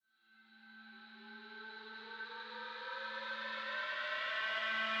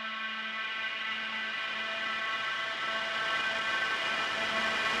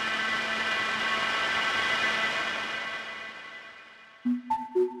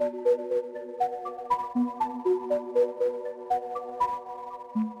Hey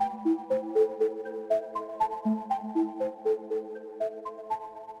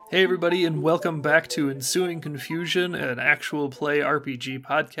everybody, and welcome back to Ensuing Confusion, an actual play RPG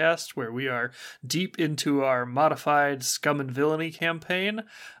podcast where we are deep into our modified Scum and Villainy campaign.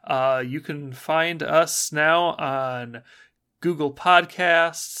 You can find us now on Google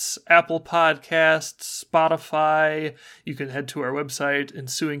Podcasts, Apple Podcasts, Spotify. You can head to our website,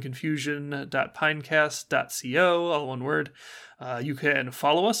 ensuingconfusion.pinecast.co, all one word. You can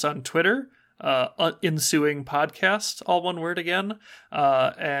follow us on Twitter, Ensuing Podcast, all one word again.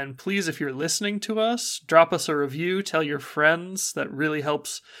 And please, if you're listening to us, drop us a review, tell your friends. That really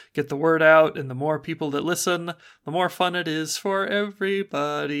helps get the word out, and the more people that listen, the more fun it is for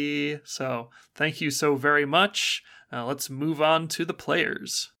everybody. So thank you so very much. Let's move on to the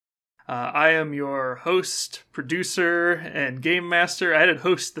players. I am your host, producer, and game master. I added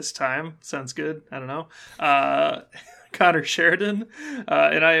host this time. Sounds good. I don't know. Connor Sheridan,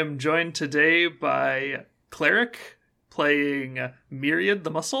 and I am joined today by Cleric, playing Myriad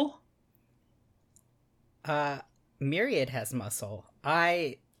the Muscle. Myriad has muscle.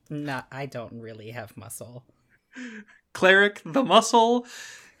 I don't really have muscle. Cleric the Muscle.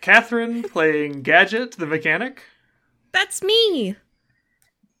 Catherine, playing Gadget the Mechanic. That's me!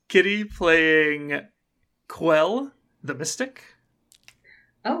 Kitty, playing Quell the Mystic.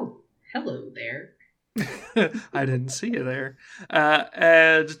 Oh, hello there. I didn't see you there.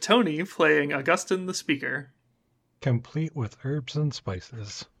 And Tony, playing Augustin the Speaker. Complete with herbs and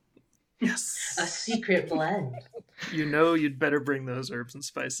spices. Yes. A secret blend. You know you'd better bring those herbs and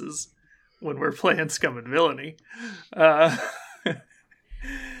spices when we're playing Scum and Villainy.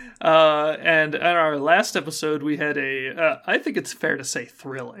 And in our last episode, we had I think it's fair to say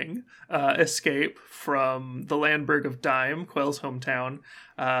thrilling, escape from the Landburg of Dime, Quell's hometown,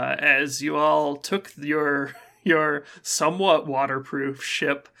 as you all took your somewhat waterproof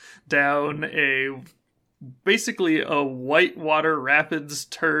ship down basically a whitewater rapids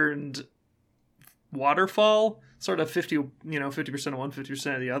turned waterfall, sort of 50% of one,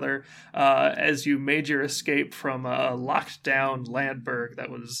 50% of the other, as you made your escape from a locked down Landburg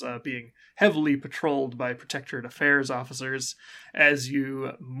that was being heavily patrolled by Protectorate Affairs officers, as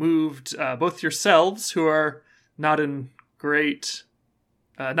you moved both yourselves, who are not in a great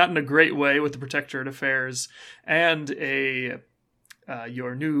way with the Protectorate Affairs, and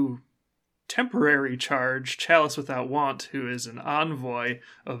your new temporary charge, Chalice Without Want, who is an envoy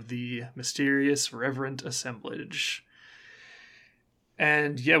of the mysterious Reverent Assemblage.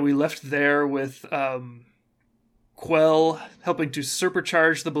 And yeah, we left there with Quell helping to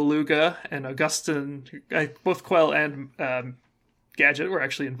supercharge the Beluga, and Augustin, both Quell and Gadget were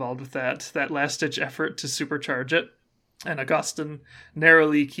actually involved with that last-ditch effort to supercharge it. And Augustin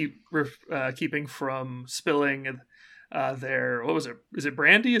narrowly keeping from spilling their, what was it? Is it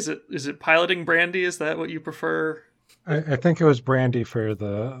brandy? Is it piloting brandy? Is that what you prefer? I think it was brandy for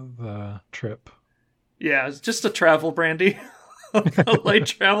the trip. Yeah, it's just a travel brandy, a light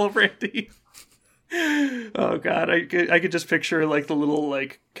travel brandy. Oh god, I could just picture like the little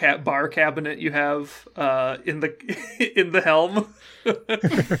like bar cabinet you have in the helm.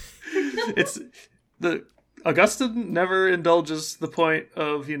 It's the Augustin never indulges the point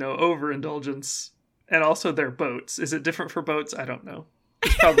of overindulgence. And also their boats. Is it different for boats? I don't know.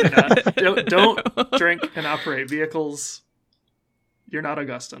 It's probably not. Don't drink and operate vehicles. You're not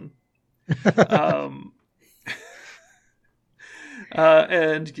Augustin.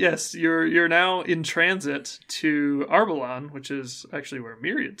 And yes, you're now in transit to Arbalon, which is actually where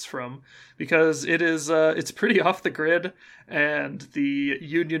Myriad's from, because it's pretty off the grid, and the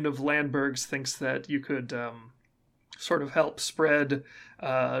Union of Landburgs thinks that you could sort of help spread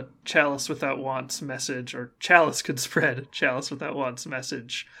Chalice Without Want's message, or Chalice could spread Chalice Without Want's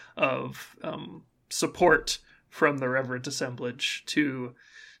message of support from the Reverent Assemblage to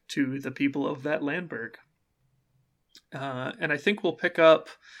the people of that Landburg. And I think we'll pick up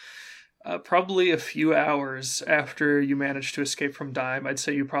probably a few hours after you manage to escape from Dime. I'd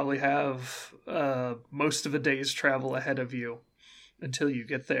say you probably have most of a day's travel ahead of you until you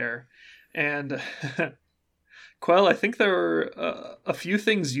get there. And Quell, I think there were a few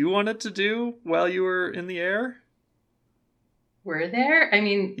things you wanted to do while you were in the air. Were there? I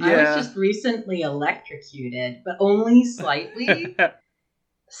mean, Yeah. I was just recently electrocuted, but only slightly.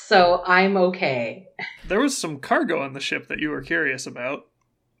 So I'm okay. There was some cargo on the ship that you were curious about.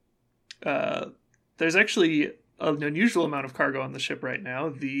 There's actually an unusual amount of cargo on the ship right now.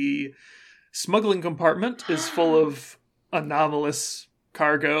 The smuggling compartment is full of anomalous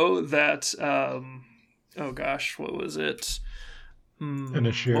cargo that, oh gosh, what was it?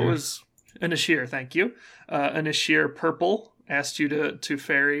 Anashir. What was Anashir? Thank you. Anashir Purple asked you to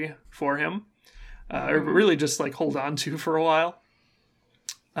ferry for him, or really just like hold on to for a while.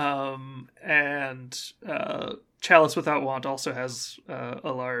 And Chalice Without Want also has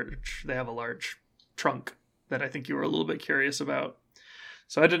a large trunk that I think you were a little bit curious about.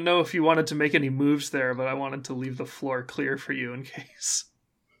 So I didn't know if you wanted to make any moves there, but I wanted to leave the floor clear for you in case.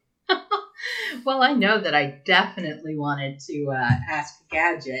 Well, I know that I definitely wanted to ask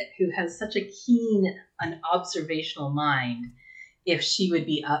Gadget, who has such a keen and observational mind, if she would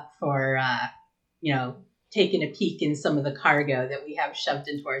be up for, taking a peek in some of the cargo that we have shoved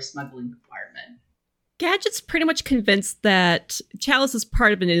into our smuggling department. Gadget's pretty much convinced that Chalice is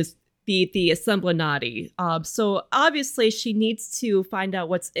part of it is the Assemblinati. So obviously she needs to find out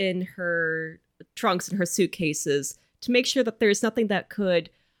what's in her trunks and her suitcases to make sure that there's nothing that could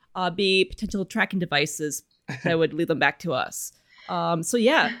be potential tracking devices that would lead them back to us. So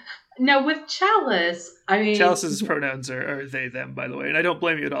yeah. Now with Chalice, I mean... Chalice's pronouns are they, them, by the way. And I don't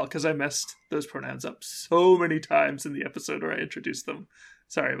blame you at all, because I messed those pronouns up so many times in the episode where I introduced them.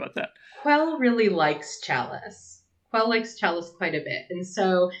 Sorry about that. Quell really likes Chalice. Quell likes Chalice quite a bit. And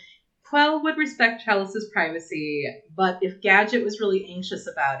so Quell would respect Chalice's privacy, but if Gadget was really anxious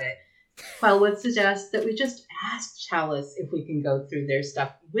about it, Quell would suggest that we just ask Chalice if we can go through their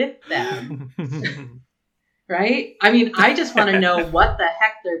stuff with them. Right? I mean, I just want to know what the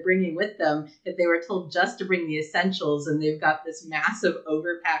heck they're bringing with them if they were told just to bring the essentials and they've got this massive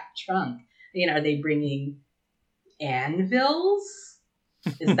overpacked trunk. Are they bringing anvils?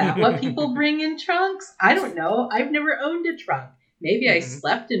 Is that what people bring in trunks? I don't know. I've never owned a trunk. Maybe I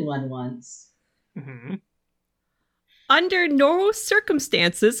slept in one once. Mm-hmm. Under no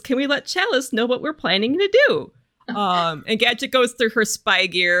circumstances can we let Chalice know what we're planning to do. And Gadget goes through her spy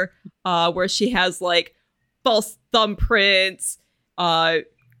gear, where she has like false thumbprints, and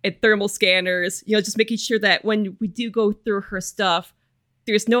thermal scanners, just making sure that when we do go through her stuff,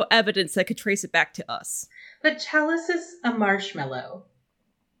 there's no evidence that could trace it back to us. But Chalice is a marshmallow.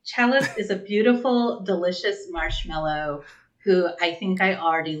 Chalice is a beautiful, delicious marshmallow who I think I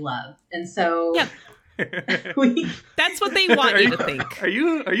already love. And so that's what they want you to think. Are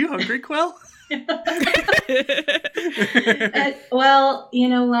you hungry, Quell? Well, you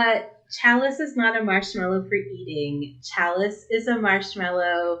know what? Chalice is not a marshmallow for eating. Chalice is a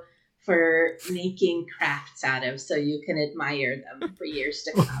marshmallow for making crafts out of, so you can admire them for years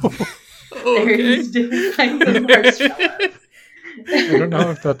to come. There's different kinds of marshmallows. I don't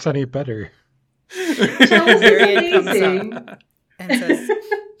know if that's any better. Chalice is amazing. And says,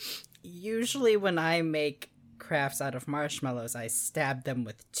 usually when I make crafts out of marshmallows, I stab them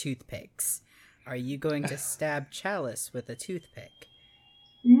with toothpicks. Are you going to stab Chalice with a toothpick?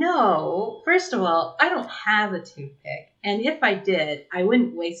 No. First of all, I don't have a toothpick. And if I did, I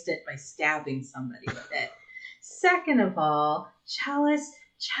wouldn't waste it by stabbing somebody with it. Second of all, Chalice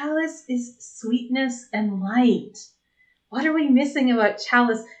is sweetness and light. What are we missing about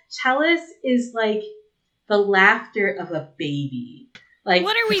Chalice? Chalice is like the laughter of a baby. Like,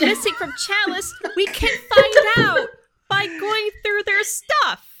 what are we missing from Chalice? We can find out by going through their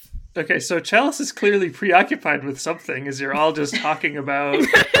stuff. Okay, so Chalice is clearly preoccupied with something as you're all just talking about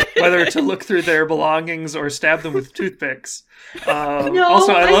whether to look through their belongings or stab them with toothpicks.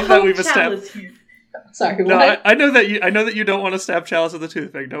 Also, I love that we've established. Sorry, no, what? I know that you don't want to stab Chalice with a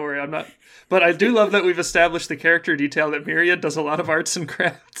toothpick. Don't worry, I'm not. But I do love that we've established the character detail that Myriad does a lot of arts and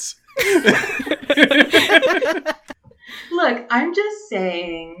crafts. Look, I'm just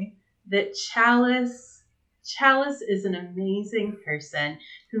saying that Chalice is an amazing person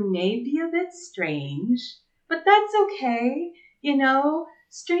who may be a bit strange, but that's okay.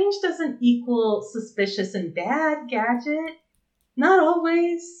 Strange doesn't equal suspicious and bad, Gadget. Not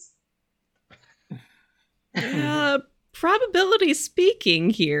always. Probability speaking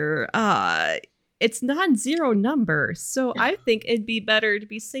here, it's non-zero number, so I think it'd be better to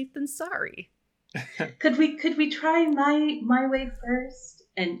be safe than sorry. Could we try my way first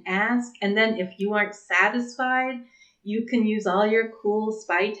and ask, and then if you aren't satisfied, you can use all your cool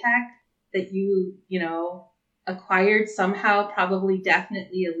spy tech that you acquired somehow, probably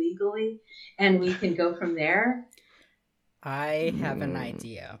definitely illegally, and we can go from there? I have an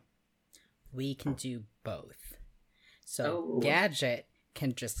idea. We can do both. So Gadget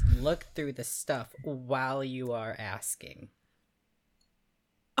can just look through the stuff while you are asking.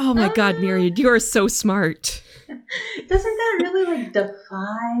 Oh my god, Myriad, you are so smart. Doesn't that really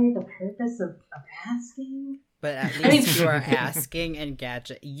defy the purpose of asking? But at least you are asking, and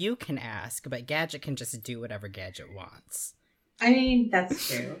Gadget, you can ask, but Gadget can just do whatever Gadget wants. I mean, that's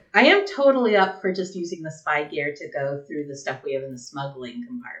true. I am totally up for just using the spy gear to go through the stuff we have in the smuggling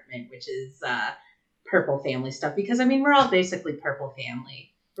compartment, which is purple family stuff. Because, I mean, we're all basically purple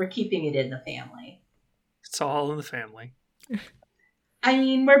family. We're keeping it in the family. It's all in the family. I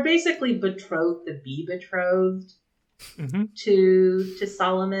mean, we're basically betrothed to be betrothed to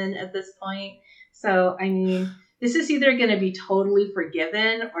Solomon at this point. So, I mean, this is either going to be totally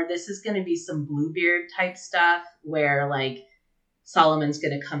forgiven or this is going to be some Bluebeard type stuff where, like, Solomon's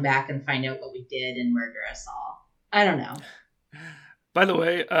going to come back and find out what we did and murder us all. I don't know. By the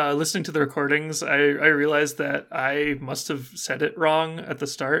way, listening to the recordings, I realized that I must have said it wrong at the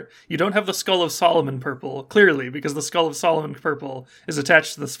start. You don't have the Skull of Solomon purple, clearly, because the Skull of Solomon purple is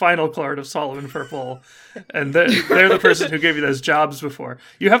attached to the spinal cord of Solomon purple, and they're the person who gave you those jobs before.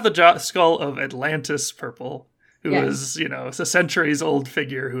 You have the Skull of Atlantis purple, who is, a centuries-old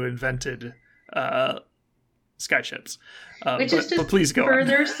figure who invented skyships. Which is just please go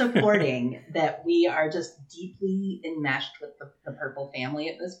further on. supporting that we are just deeply enmeshed with the purple family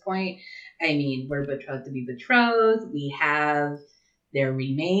at this point. I mean, we're betrothed to be betrothed. We have their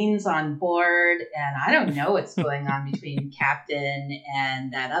remains on board. And I don't know what's going on between Captain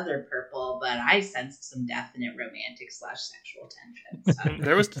and that other purple, but I sensed some definite romantic/sexual tension. So.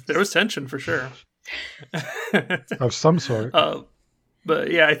 There was tension for sure. Of some sort.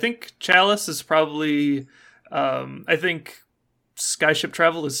 But yeah, I think Chalice is probably... I think skyship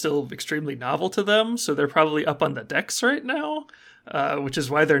travel is still extremely novel to them, so they're probably up on the decks right now, which is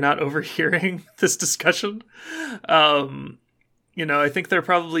why they're not overhearing this discussion. I think they're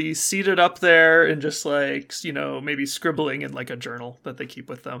probably seated up there and just like, maybe scribbling in like a journal that they keep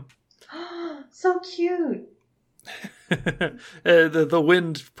with them. So cute. The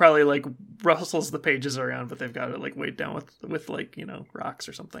wind probably like rustles the pages around, but they've got it like weighed down with like, rocks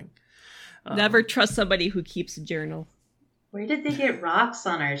or something. Never trust somebody who keeps a journal. Where did they get rocks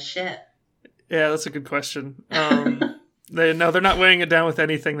on our ship? Yeah, that's a good question. They're not weighing it down with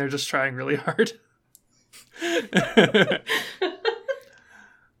anything. They're just trying really hard.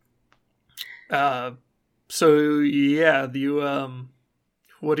 So yeah,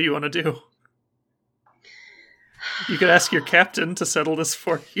 what do you want to do? You could ask your captain to settle this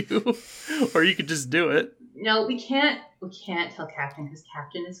for you, or you could just do it. No, we can't tell Captain because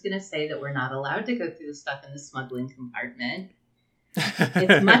Captain is going to say that we're not allowed to go through the stuff in the smuggling compartment.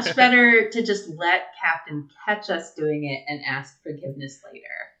 It's much better to just let Captain catch us doing it and ask forgiveness later.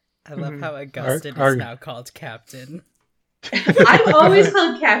 I love how Augustin is now called Captain. I've always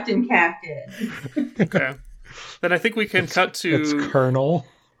called Captain Captain. Okay. Then I think we can cut to... It's Colonel.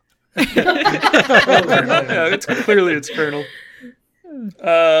 Yeah, it's Colonel.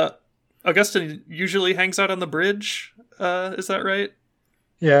 Augustin usually hangs out on the bridge. Is that right?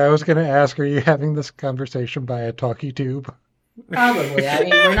 Yeah, I was going to ask, are you having this conversation by a talkie tube? Probably. I mean,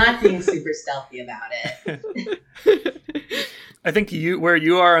 we're not being super stealthy about it. I think where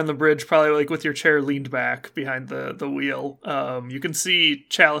you are on the bridge, probably like with your chair leaned back behind the wheel, you can see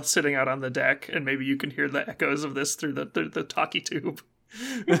Chalice sitting out on the deck, and maybe you can hear the echoes of this through the talkie tube.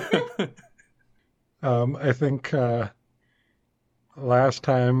 I think last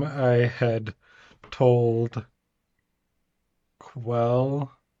time I had told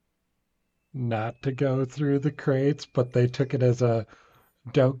Quell not to go through the crates, but they took it as a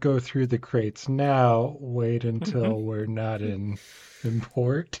don't go through the crates now, wait until we're not in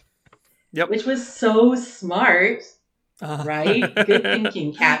port. Yep. Which was so smart, right? Good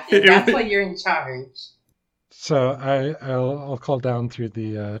thinking, Captain. That's why you're in charge. So I'll call down through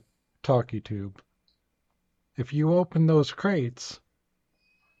the talkie tube. If you open those crates,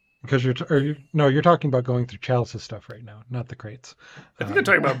 because you're talking about going through Chalice's stuff right now, not the crates. I think I'm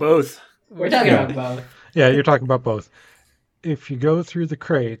talking about both. We're talking about both. Yeah, you're talking about both. If you go through the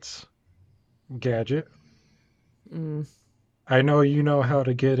crates, Gadget, I know you know how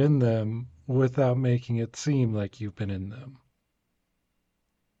to get in them without making it seem like you've been in them.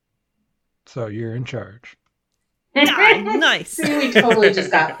 So you're in charge. Nice. We totally just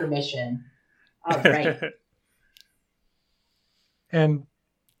got permission. All right. And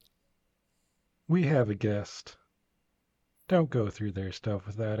we have a guest. Don't go through their stuff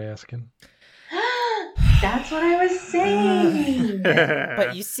without asking. That's what I was saying.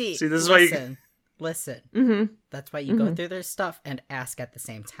 But you see, this is listen. Mm-hmm. That's why you go through their stuff and ask at the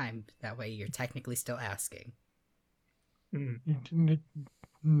same time. That way you're technically still asking.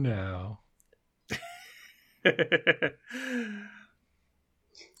 No.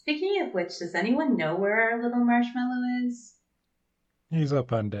 Speaking of which, does anyone know where our little marshmallow is? He's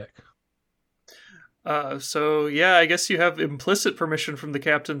up on deck. So yeah, I guess you have implicit permission from the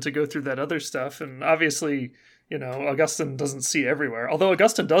captain to go through that other stuff, and obviously, You know, Augustin doesn't see everywhere. Although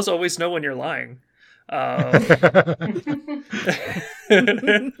Augustin does always know when you're lying. Augustin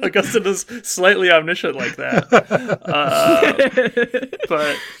is slightly omniscient like that.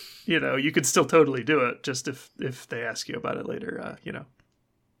 But, you know, you could still totally do it just if they ask you about it later, you know.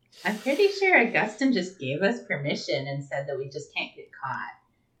 I'm pretty sure Augustin just gave us permission and said that we just can't get caught.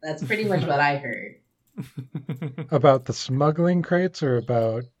 That's pretty much what I heard. About the smuggling crates or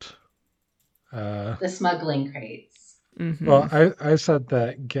about... The smuggling crates. Mm-hmm. Well, I said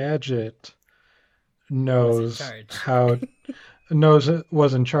that Gadget knows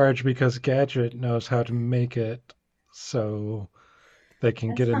was in charge because Gadget knows how to make it so they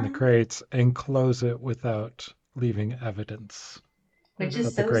can get in the crates and close it without leaving evidence. Which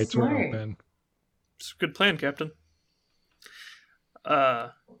is that the so crates were smart. open. It's a good plan, Captain.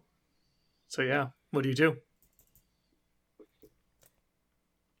 So yeah, what do you do?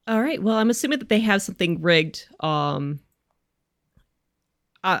 All right. Well, I'm assuming that they have something rigged on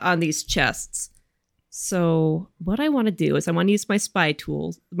these chests. So what I want to do is I want to use my spy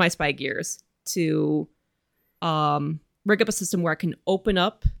gears to rig up a system where I can open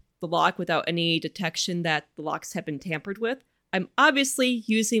up the lock without any detection that the locks have been tampered with. I'm obviously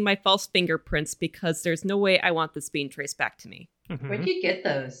using my false fingerprints because there's no way I want this being traced back to me. Where'd you get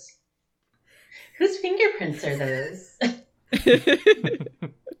those? Whose fingerprints are those?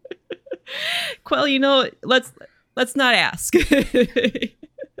 Quell, you know, let's not ask.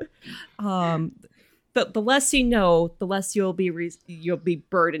 The less you know, the less you'll be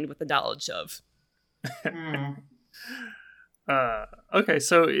burdened with the knowledge of. Okay,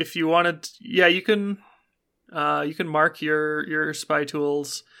 so if you wanted, you can mark your spy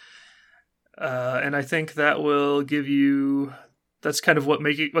tools, and I think that will give you. That's kind of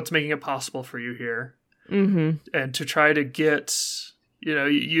what's making it possible for you here, and to try to get. You know,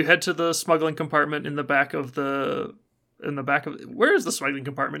 you head to the smuggling compartment in the back of where is the smuggling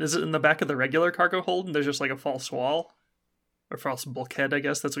compartment? Is it in the back of the regular cargo hold and there's just like a false wall? Or false bulkhead, I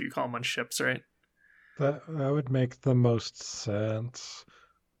guess. That's what you call them on ships, right? That would make the most sense.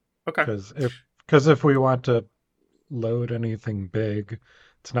 Okay. Because if we want to load anything big,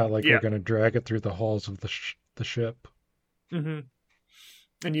 it's not like we're going to drag it through the halls of the ship. Mm-hmm.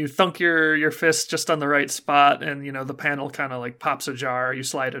 And you thunk your fist just on the right spot, and you know the panel kind of like pops ajar. You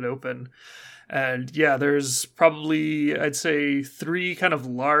slide it open, and there's probably I'd say 3 kind of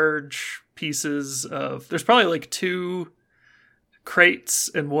large pieces of. There's probably like 2 crates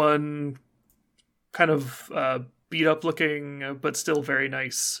and 1 kind of beat up looking but still very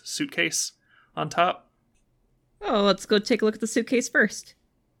nice suitcase on top. Oh, let's go take a look at the suitcase first.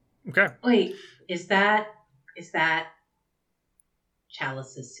 Okay. Wait, is that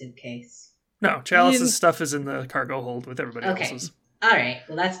Chalice's suitcase? No, Chalice's stuff is in the cargo hold with everybody else's. All right.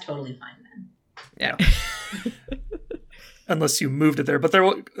 Well, that's totally fine then. Yeah. Unless you moved it there, but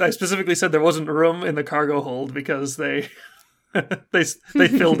I specifically said there wasn't room in the cargo hold because they they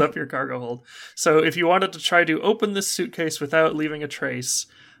filled up your cargo hold. So if you wanted to try to open this suitcase without leaving a trace,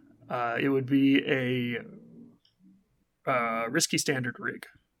 it would be a risky standard rig.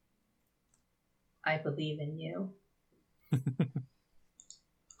 I believe in you.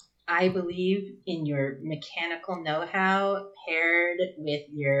 I believe in your mechanical know-how paired with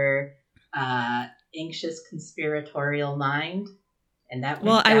your anxious conspiratorial mind, and that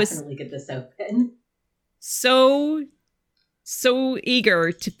would definitely get this open. So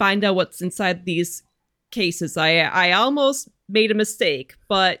eager to find out what's inside these cases. I almost made a mistake,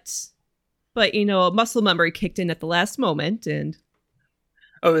 but you know, muscle memory kicked in at the last moment, and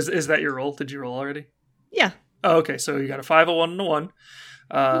is that your roll? Did you roll already? Yeah. Oh, okay. So you got a 5, a 1, and a 1.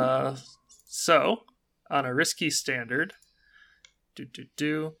 So on a risky standard, you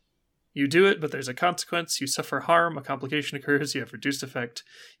do it, but there's a consequence. You suffer harm, a complication occurs, you have reduced effect,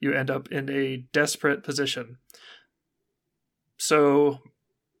 you end up in a desperate position. So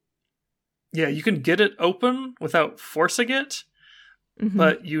you can get it open without forcing it,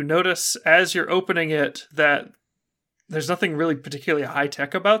 but you notice as you're opening it that there's nothing really particularly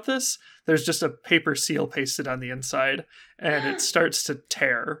high-tech about this. There's just a paper seal pasted on the inside, and it starts to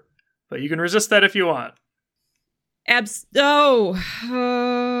tear. But you can resist that if you want. Do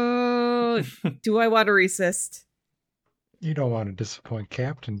I want to resist? You don't want to disappoint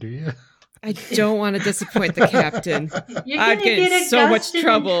Captain, do you? I don't want to disappoint the captain. I'd get in so much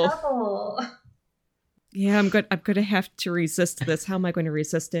trouble. Yeah, I'm gonna have to resist this. How am I going to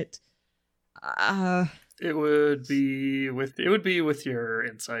resist it? It would be with your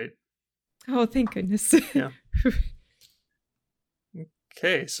insight. Oh, thank goodness. Yeah.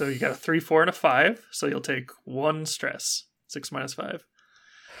 Okay, so you got a 3, 4, and a 5, so you'll take 1 stress. 6 minus 5.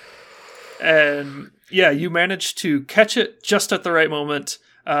 And yeah, you manage to catch it just at the right moment.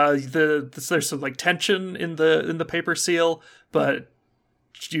 There's some like tension in the paper seal, but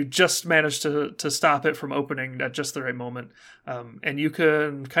you just managed to stop it from opening at just the right moment. And you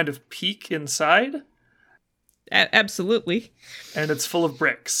can kind of peek inside. Absolutely. And it's full of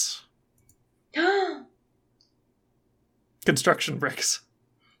bricks. Construction bricks.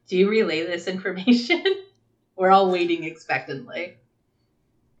 Do you relay this information? We're all waiting expectantly.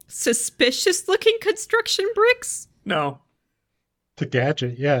 Suspicious looking construction bricks? No. To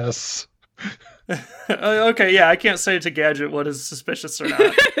Gadget, yes. Okay, yeah, I can't say to Gadget what is suspicious or not.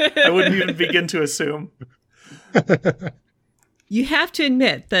 I wouldn't even begin to assume. You have to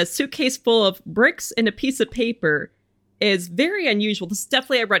admit, the suitcase full of bricks and a piece of paper is very unusual. This is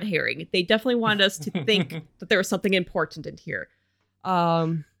definitely a red herring. They definitely wanted us to think that there was something important in here.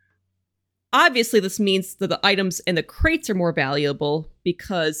 Obviously, this means that the items in the crates are more valuable,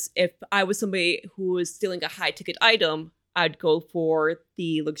 because if I was somebody who was stealing a high-ticket item, I'd go for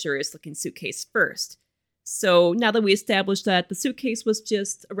the luxurious-looking suitcase first. So now that we established that the suitcase was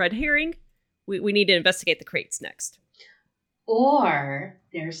just a red herring, we need to investigate the crates next. Or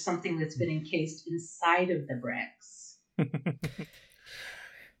there's something that's been encased inside of the bricks.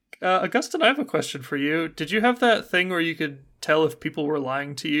 Augustine, I have a question for you. Did you have that thing where you could tell if people were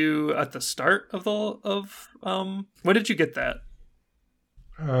lying to you at the start of when did you get that?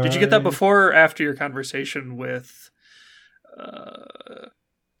 Did you get that before or after your conversation with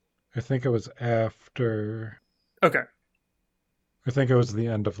I think it was after. Okay. I think it was the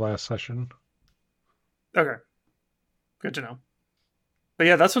end of last session. Okay. Good to know. But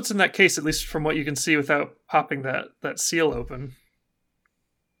yeah, that's what's in that case, at least from what you can see without popping that seal open.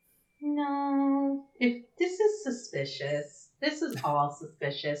 No, if this is suspicious, this is all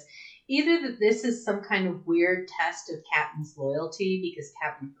suspicious. Either that this is some kind of weird test of Captain's loyalty, because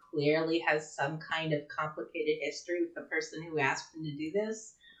Captain clearly has some kind of complicated history with the person who asked him to do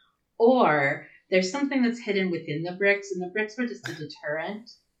this, or there's something that's hidden within the bricks, and the bricks were just a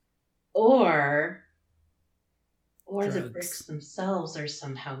deterrent, or the bricks themselves are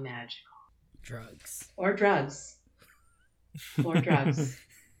somehow magical. Drugs. Or drugs. Or drugs.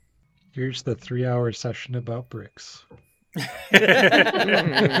 Here's the 3-hour session about bricks.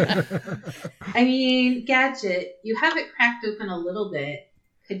 I mean, Gadget, you have it cracked open a little bit.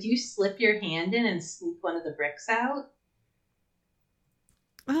 Could you slip your hand in and scoop one of the bricks out?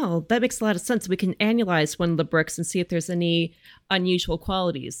 Oh, that makes a lot of sense. We can analyze one of the bricks and see if there's any unusual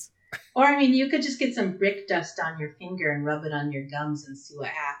qualities. Or, I mean, you could just get some brick dust on your finger and rub it on your gums and see what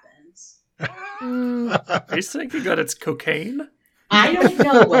happens. Are you thinking that it's cocaine? I don't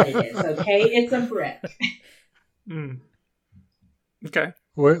know what it is, okay? It's a brick. Okay.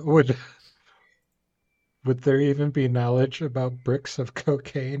 Would there even be knowledge about bricks of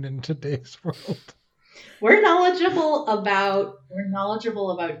cocaine in today's world? We're knowledgeable about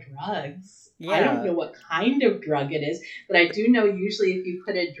drugs. Yeah. I don't know what kind of drug it is, but I do know usually if you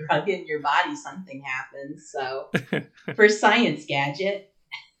put a drug in your body, something happens. So, for science, Gadget.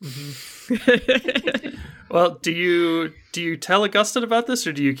 Mm-hmm. Well, do you tell Augustine about this,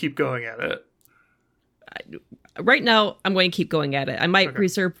 or do you keep going at it? Right now, I'm going to keep going at it. I might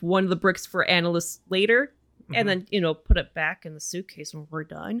reserve one of the bricks for analysts later, and then put it back in the suitcase when we're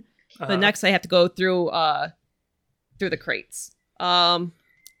done. But next, I have to go through the crates. I'll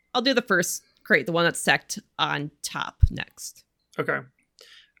do the first crate, the one that's stacked on top next. Okay.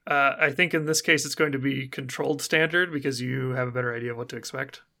 I think in this case, it's going to be controlled standard because you have a better idea of what to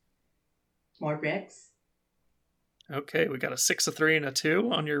expect. More bricks. Okay, we got a 6, a 3, and a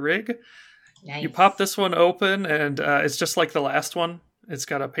 2 on your rig. Nice. You pop this one open, and it's just like the last one. It's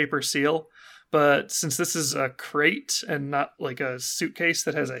got a paper seal. But since this is a crate and not like a suitcase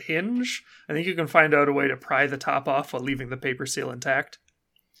that has a hinge, I think you can find out a way to pry the top off while leaving the paper seal intact.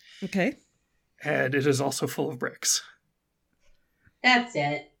 Okay. And it is also full of bricks. That's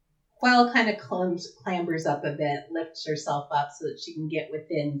it. Quell kind of clambers up a bit, lifts herself up so that she can get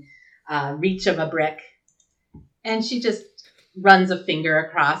within reach of a brick. And she just runs a finger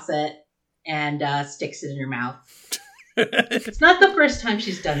across it and sticks it in her mouth. It's not the first time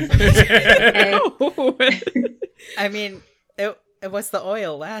she's done something. Okay? I mean, it was the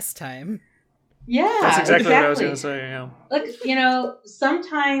oil last time. Yeah, That's exactly what I was going to say, yeah. Look,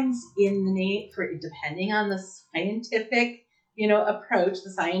 sometimes in the name, depending on the scientific, approach,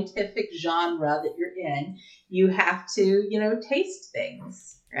 the scientific genre that you're in, you have to, taste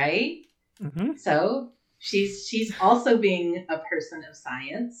things, right? Mm-hmm. So she's also being a person of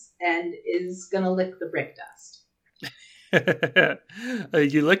science and is going to lick the brick dust.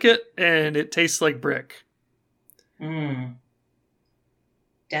 You lick it, and it tastes like brick.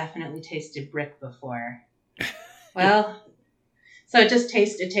 definitely tasted brick before. Well, so it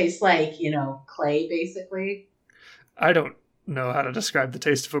tastes like, clay, basically. I don't know how to describe the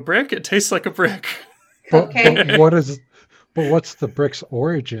taste of a brick. It tastes like a brick. Okay. But what's the brick's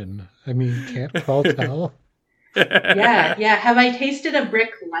origin? I mean, can't Quell tell? Yeah. Have I tasted a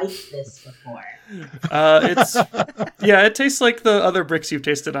brick like this before? It tastes like the other bricks you've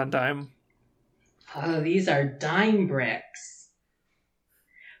tasted on Dime. Oh, these are dime bricks.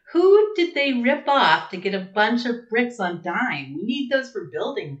 Who did they rip off to get a bunch of bricks on Dime? We need those for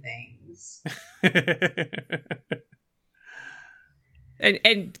building things.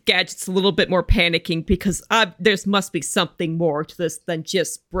 And Gadget's a little bit more panicking because there must be something more to this than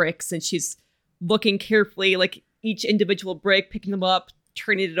just bricks. And she's looking carefully, like each individual brick, picking them up,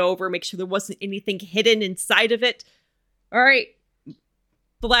 turning it over, make sure there wasn't anything hidden inside of it. All right,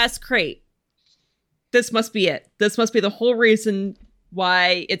 the last crate. This must be it. This must be the whole reason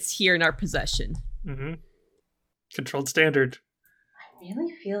why it's here in our possession. Mm-hmm. Controlled standard. I'm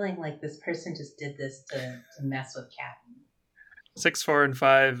really feeling like this person just did this to mess with Captain. 6, 4, and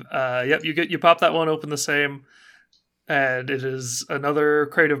 5. Yep, you pop that one open the same, and it is another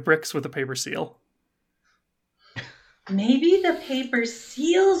crate of bricks with a paper seal. Maybe the paper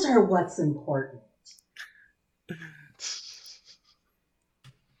seals are what's important.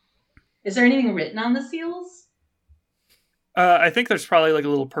 Is there anything written on the seals? I think there's probably like a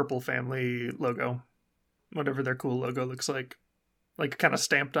little purple family logo, whatever their cool logo looks like kind of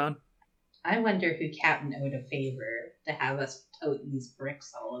stamped on. I wonder who Captain owed a favor to have us tote these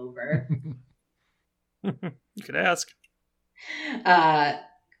bricks all over. You could ask. I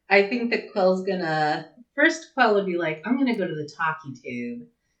think that Quell's gonna... First, Quell would be like, I'm gonna go to the talkie tube.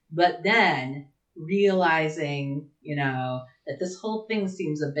 But then, realizing, that this whole thing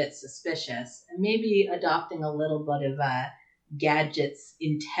seems a bit suspicious, and maybe adopting a little bit of Gadget's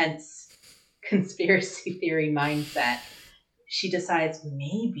intense conspiracy theory mindset, she decides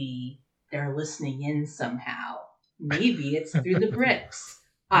maybe they're listening in somehow. Maybe it's through the bricks.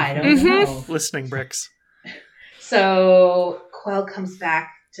 I don't know. Listening bricks. So Quell comes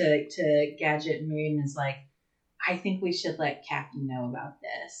back to Gadget and Miriam and is like, I think we should let Captain know about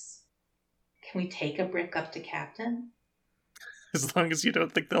this. Can we take a brick up to Captain? As long as you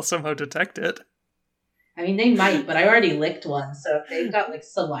don't think they'll somehow detect it. I mean, they might, but I already licked one, so if they've got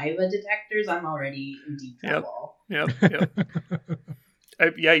saliva detectors, I'm already in deep trouble. Yep.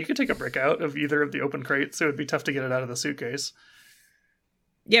 You could take a brick out of either of the open crates. It would be tough to get it out of the suitcase.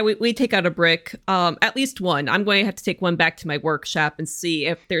 Yeah, we take out a brick, at least one. I'm going to have to take one back to my workshop and see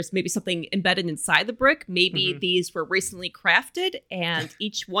if there's maybe something embedded inside the brick. Maybe these were recently crafted and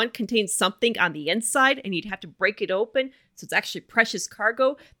each one contains something on the inside and you'd have to break it open. So it's actually precious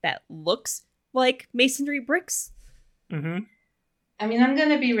cargo that looks like masonry bricks. Mm-hmm. I mean, I'm going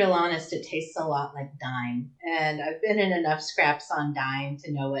to be real honest. It tastes a lot like Dime. And I've been in enough scraps on Dime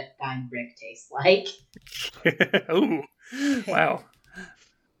to know what Dime brick tastes like. Oh, wow.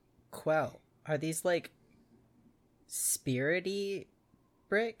 Quell, are these spirity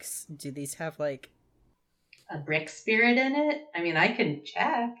bricks? Do these have a brick spirit in it? I mean, I can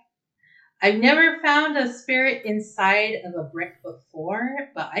check. I've never found a spirit inside of a brick before,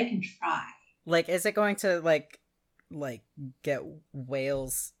 but I can try. Is it going to get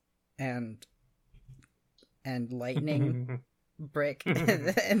whales and lightning brick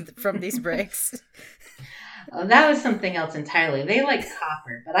from these bricks? Oh, that was something else entirely. They like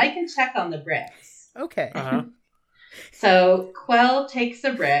copper, but I can check on the bricks. Okay. Uh-huh. So Quell takes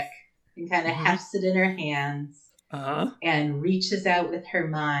a brick and kind of hefts it in her hands and reaches out with her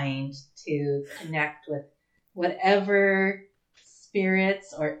mind to connect with whatever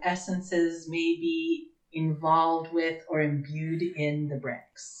spirits or essences may be involved with or imbued in the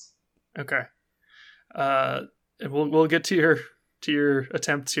bricks. Okay. And we'll get to your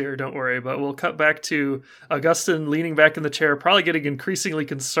attempts here, don't worry, but we'll cut back to Augustin leaning back in the chair, probably getting increasingly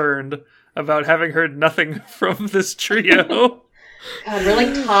concerned about having heard nothing from this trio. God, we're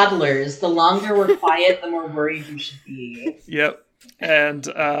like toddlers. The longer we're quiet, the more worried you should be. Yep. And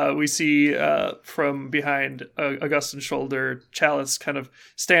we see from behind Augustin's shoulder, Chalice kind of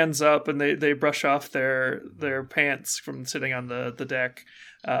stands up and they brush off their pants from sitting on the deck.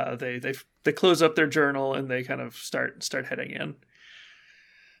 They close up their journal and they kind of start heading in.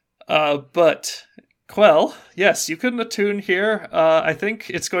 But Quell, yes, you couldn't attune here. I think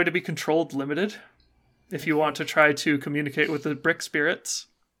it's going to be controlled limited if you want to try to communicate with the brick spirits.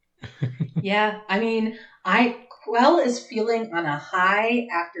 Yeah, I mean, Quell is feeling on a high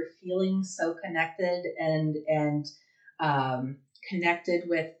after feeling so connected and connected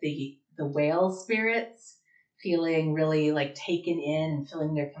with the whale spirits, feeling really like taken in and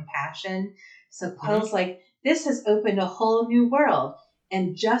feeling their compassion. So Quell's like, this has opened a whole new world.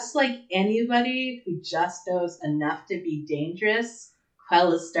 And just like anybody who just knows enough to be dangerous,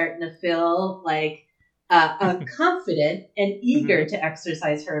 Quell is starting to feel like confident and eager to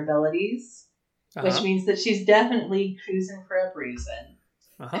exercise her abilities, which means that she's definitely cruising for a bruising.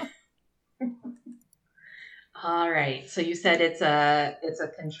 All right. So you said it's a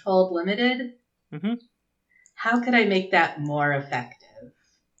controlled limited. Mm-hmm. How could I make that more effective?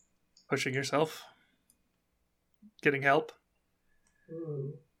 Pushing yourself. Getting help.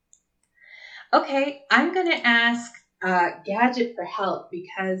 Ooh. Okay, I'm going to ask Gadget for help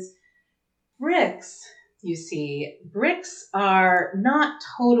because bricks, you see, bricks are not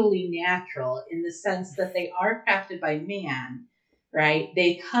totally natural in the sense that they are crafted by man, right?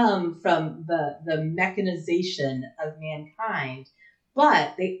 They come from the mechanization of mankind,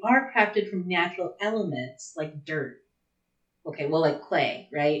 but they are crafted from natural elements like dirt. Okay, well, like clay,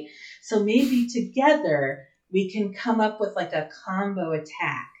 right? So maybe together we can come up with like a combo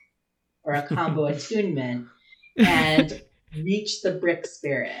attack or a combo attunement and reach the brick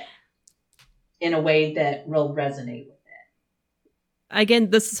spirit in a way that will resonate with it. Again,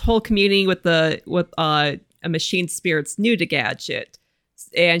 this whole communing with a machine spirit's new to Gadget,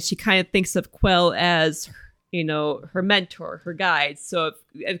 and she kind of thinks of Quell as, you know, her mentor, her guide. So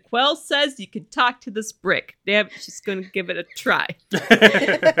if Quell says you can talk to this brick, damn, she's going to give it a try.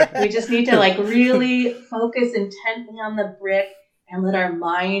 We just need to like really focus intently on the brick and let our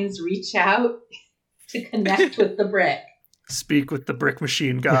minds reach out to connect with the brick. Speak with the brick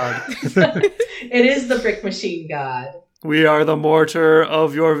machine god. It is the brick machine god. We are the mortar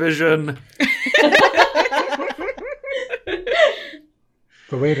of your vision.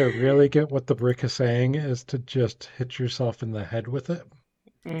 The way to really get what the brick is saying is to just hit yourself in the head with it.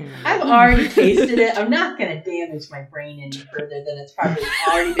 I've already tasted it. I'm not going to damage my brain any further than it's probably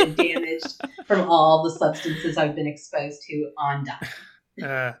already been damaged from all the substances I've been exposed to on Dime.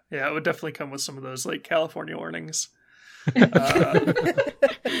 Yeah, it would definitely come with some of those like California warnings.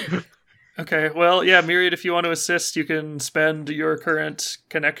 Okay, well, yeah, Myriad, if you want to assist, you can spend your current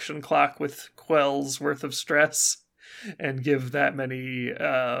connection clock with Quell's worth of stress and give that many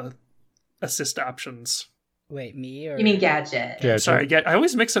assist options. Wait, me or... You mean Gadget? Sorry, I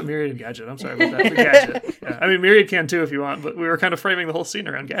always mix up Myriad and Gadget. I'm sorry about that. Gadget. Yeah. I mean, Myriad can too if you want, but we were kind of framing the whole scene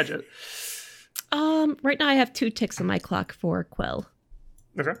around Gadget. Right now I have 2 ticks on my clock for Quell.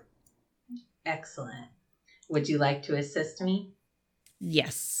 Okay. Excellent. Would you like to assist me?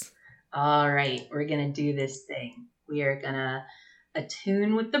 Yes. All right, we're going to do this thing. We are going to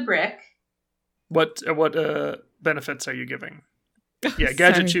attune with the brick. What benefits are you giving? Yeah,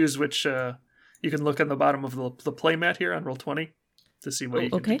 Gadget choose which... you can look on the bottom of the playmat here on Roll20 to see what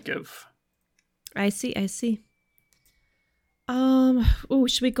you can give. I see.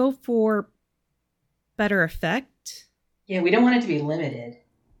 Should we go for better effect? Yeah, we don't want it to be limited.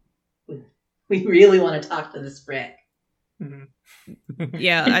 We really want to talk to this brick. Mm-hmm.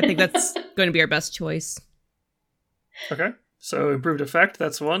 Yeah, I think that's going to be our best choice. Okay, so improved effect,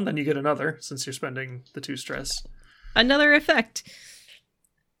 that's one. Then you get another, since you're spending the 2 stress. Another effect.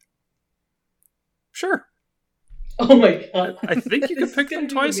 Sure. Oh my god. I think you can pick them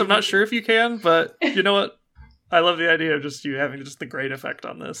twice. I'm not sure if you can, but you know what? I love the idea of just you having just the great effect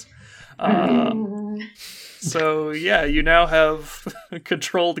on this. So yeah, you now have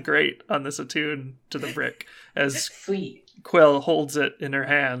controlled great on this attune to the brick as Sweet. Quell holds it in her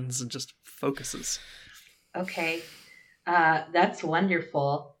hands and just focuses. Okay. That's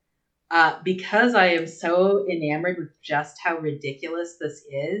wonderful. Because I am so enamored with just how ridiculous this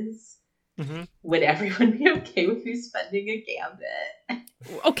is, would everyone be okay with me spending a gambit?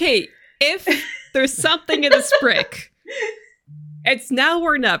 Okay, if there's something in this brick, it's now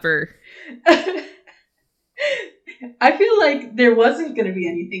or never. I feel like there wasn't going to be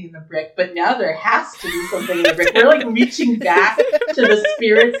anything in the brick, but now there has to be something in the brick. We're like reaching back to the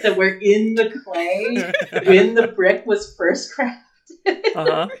spirits that were in the clay when the brick was first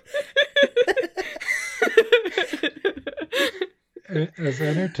crafted. As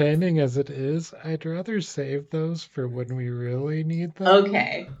entertaining as it is, I'd rather save those for when we really need them.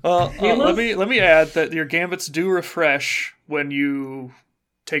 Okay. Well, let me add that your gambits do refresh when you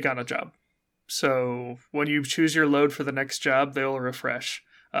take on a job. So when you choose your load for the next job, they'll refresh.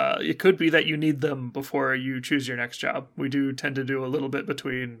 It could be that you need them before you choose your next job. We do tend to do a little bit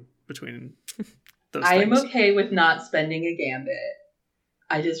between those I things. am okay with not spending a gambit.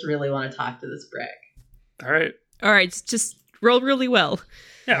 I just really want to talk to this brick. All right. All right, just roll really well.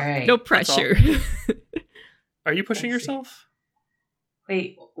 Yeah. All right. No pressure. Are you pushing Let's see. yourself?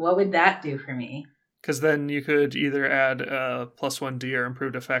 Wait, what would that do for me? Because then you could either add a +1d or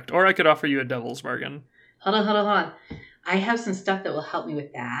improved effect, or I could offer you a devil's bargain. Hold on. I have some stuff that will help me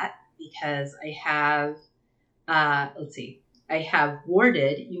with that because I have, let's see. I have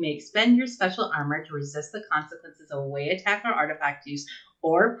warded. You may expend your special armor to resist the consequences of away attack or artifact use,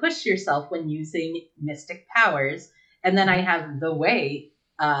 or push yourself when using mystic powers. And then I have the way.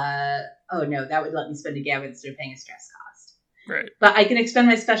 Oh no, that would let me spend a gambit instead of paying a stress cost. Right. But I can expend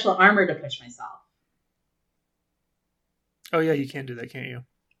my special armor to push myself. Oh yeah, you can do that, can't you?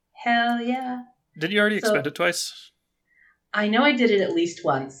 Hell yeah. Didn't you already expend it twice? I know I did it at least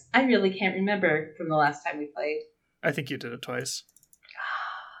once. I really can't remember from the last time we played. I think you did it twice.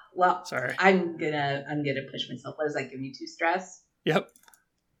 Well, sorry. I'm gonna push myself. What does that give me? 2 stress? Yep.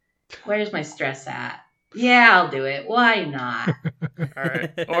 Where's my stress at? Yeah, I'll do it. Why not? All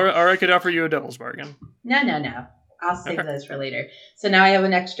right. Or I could offer you a devil's bargain. No. I'll save those for later. So now I have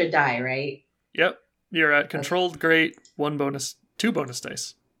an extra die, right? Yep. You're at controlled, great, 2 bonus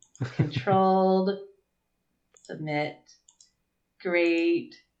dice. Controlled, submit,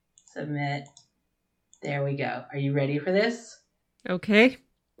 great, submit. There we go. Are you ready for this? Okay.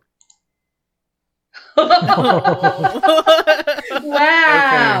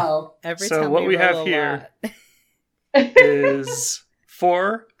 Wow. Okay. So what we have here is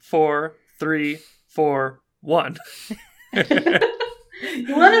 4, 4, 3, 4, 1.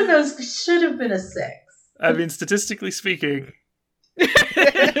 One of those should have been a 6. I mean, statistically speaking,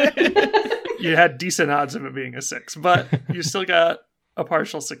 you had decent odds of it being a 6, but you still got a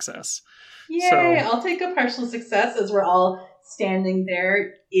partial success. Yay! So, I'll take a partial success as we're all standing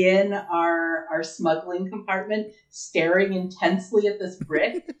there in our smuggling compartment, staring intensely at this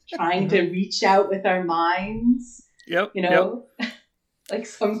brick, trying to reach out with our minds. Yep. Like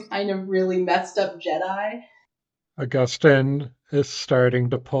some kind of really messed up Jedi. Augustine is starting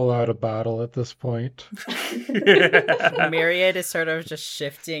to pull out a bottle at this point. Myriad is sort of just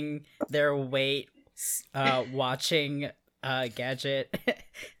shifting their weight, watching Gadget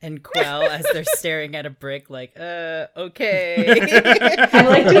and Quell as they're staring at a brick like, okay. I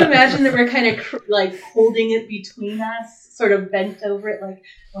like to imagine that we're kind of holding it between us, sort of bent over it like,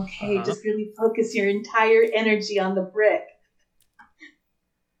 okay, just really focus your entire energy on the brick.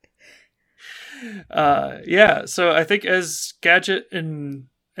 So I think as Gadget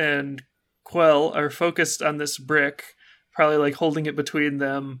and Quell are focused on this brick, probably like holding it between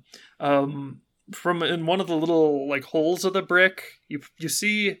them, from in one of the little like holes of the brick, you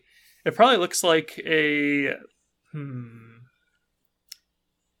see it probably looks like a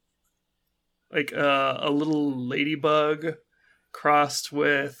little ladybug crossed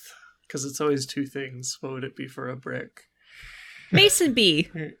with, because it's always 2 things. What would it be for a brick? Mason bee.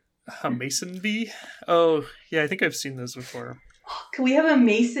 A mason bee? Oh, yeah, I think I've seen those before. Can we have a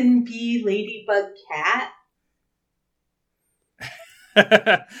mason bee ladybug cat?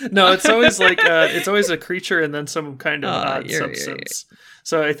 No, it's always like it's always a creature and then some kind of odd substance. Yeah.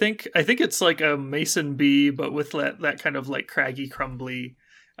 So I think it's like a mason bee, but with that kind of like craggy, crumbly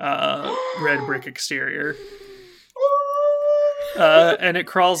red brick exterior. And it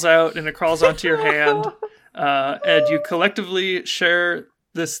crawls out and it crawls onto your hand, and you collectively share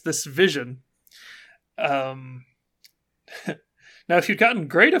this vision. Now, if you'd gotten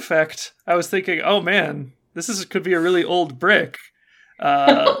great effect, I was thinking, oh man, could be a really old brick.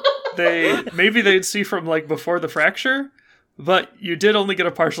 They'd see from like before the fracture, but you did only get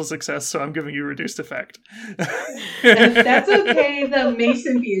a partial success, so I'm giving you reduced effect. That's okay. The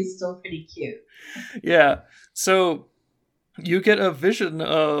mason bee is still pretty cute. Yeah. So you get a vision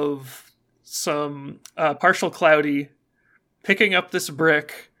of some partial cloudy picking up this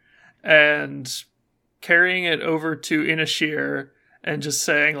brick and carrying it over to Inashir and just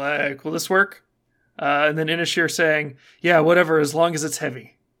saying like, will this work? And then Inashir saying, yeah, whatever, as long as it's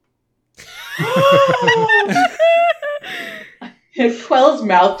heavy. Quell's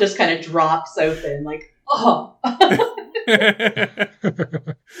mouth just kind of drops open, like, oh.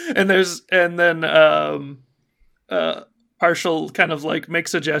 And then Partial kind of like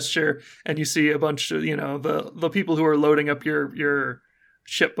makes a gesture, and you see a bunch of, the people who are loading up your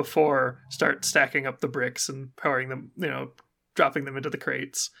ship before start stacking up the bricks and powering them, dropping them into the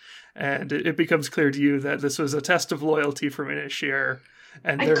crates. And it becomes clear to you that this was a test of loyalty from Inashir,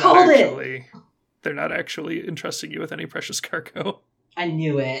 and they're not actually entrusting you with any precious cargo. I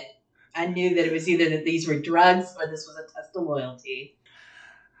knew it. I knew that it was either that these were drugs or this was a test of loyalty.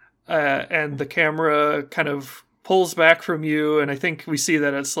 And the camera kind of pulls back from you, and I think we see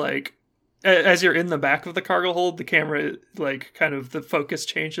that it's like, as you're in the back of the cargo hold, the camera, like, kind of the focus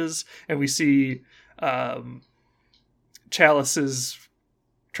changes, and we see Chalice's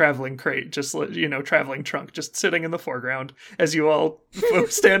traveling crate, just, traveling trunk, just sitting in the foreground as you all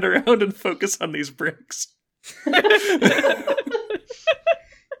stand around and focus on these bricks.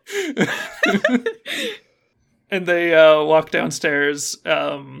 And they walk downstairs,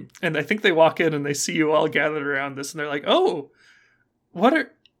 and I think they walk in and they see you all gathered around this, and they're like, "Oh,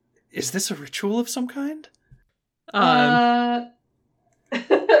 is this a ritual of some kind?"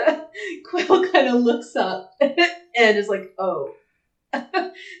 Quill kind of looks up and is like, "Oh."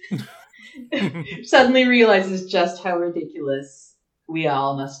 Suddenly realizes just how ridiculous we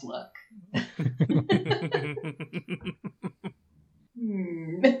all must look.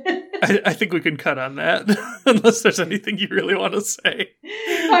 I think we can cut on that, unless there's anything you really want to say.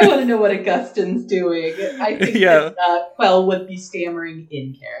 I want to know what Augustin's doing. I think that Quell would be stammering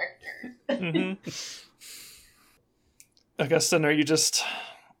in character. Mm-hmm. Augustin, are you just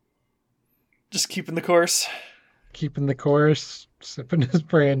keeping the course? Keeping the course, sipping his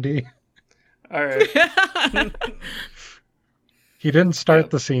brandy. All right. He didn't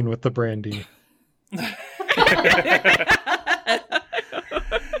start the scene with the brandy.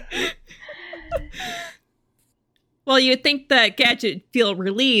 Well, you'd think that Gadget would feel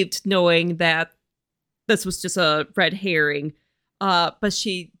relieved knowing that this was just a red herring, but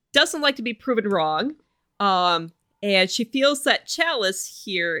she doesn't like to be proven wrong, and she feels that Chalice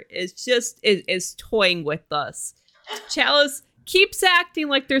here is toying with us. Chalice keeps acting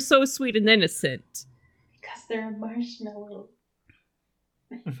like they're so sweet and innocent. Because they're a marshmallow.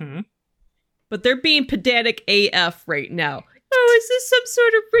 Mm-hmm. But they're being pedantic AF right now. Oh, is this some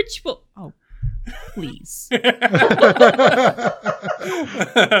sort of ritual? Oh, please.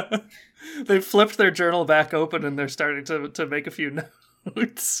 They flipped their journal back open and they're starting to make a few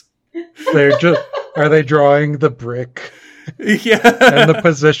notes. Are they drawing the brick? Yeah. And the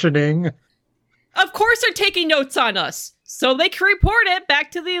positioning? Of course they're taking notes on us, so they can report it back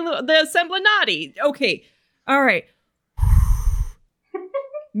to the Assemblinati. Okay, all right.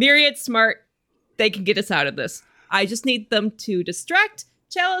 Myriad's smart. They can get us out of this. I just need them to distract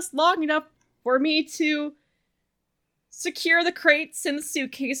Chalice long enough for me to secure the crates in the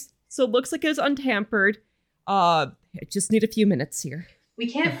suitcase so it looks like it was untampered. I just need a few minutes here. We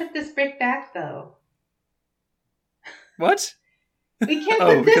can't put this brick back, though. What? We can't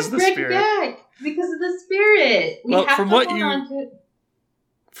put this brick back because of the spirit. We have to hold on to it.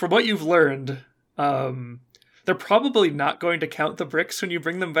 From what you've learned, they're probably not going to count the bricks when you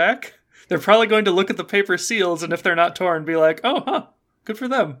bring them back. They're probably going to look at the paper seals, and if they're not torn, be like, "Oh, huh, good for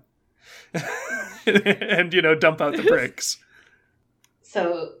them," and dump out the bricks.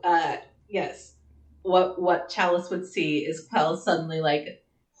 So, yes, what Chalice would see is Quell suddenly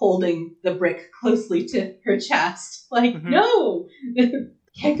holding the brick closely to her chest, No,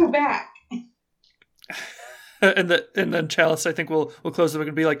 can't go back. And then Chalice, I think, will close the book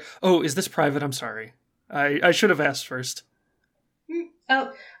and be like, "Oh, is this private? I'm sorry. I should have asked first."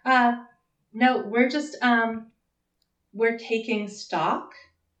 No, we're just we're taking stock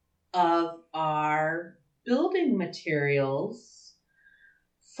of our building materials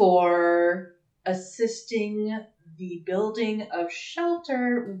for assisting the building of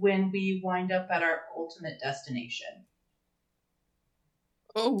shelter when we wind up at our ultimate destination.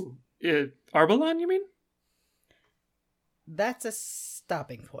 Oh, Arbalon, you mean? That's a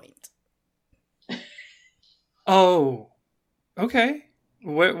stopping point. Oh, okay.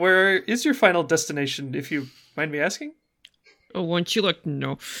 Where is your final destination, if you mind me asking? Oh, won't you look?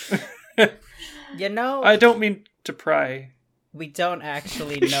 No. I don't mean to pry. We don't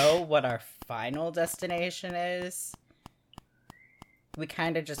actually know what our final destination is. We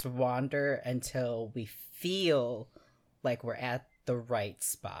kind of just wander until we feel like we're at the right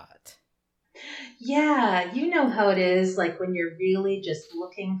spot. Yeah, you know how it is, when you're really just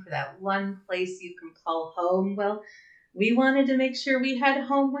looking for that one place you can call home. Well, we wanted to make sure we had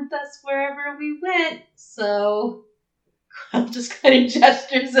home with us wherever we went, so I'll just kind of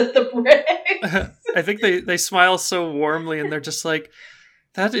gestures at the bricks. I think they smile so warmly, and they're just like,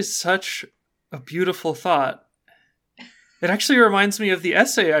 "That is such a beautiful thought." It actually reminds me of the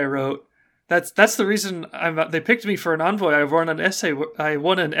essay I wrote. That's the reason they picked me for an envoy. I won an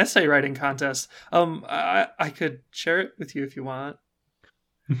essay writing contest. I could share it with you if you want.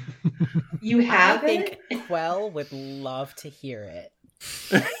 You have I think Quell would love to hear it.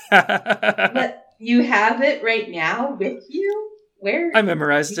 But you have it right now with you? Where? I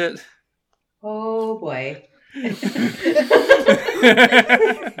memorized it. Oh boy.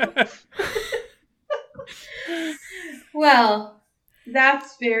 Well,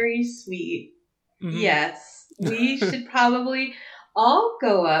 that's very sweet. Mm-hmm. Yes, we should probably all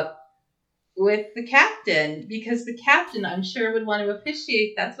go up with the captain, because the captain, I'm sure, would want to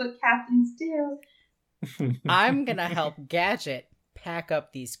officiate. That's what captains do. I'm gonna help Gadget pack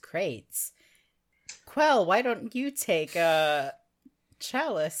up these crates. Quell, why don't you take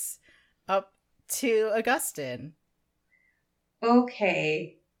Chalice up to Augustine?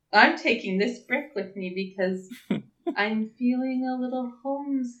 Okay, I'm taking this brick with me because I'm feeling a little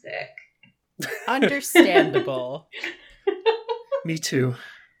homesick. Understandable. Me too.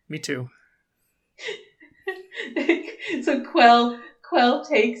 So Quell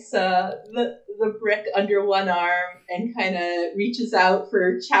takes the brick under one arm and kind of reaches out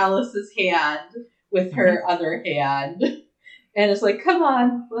for Chalice's hand with her other hand. And it's like, come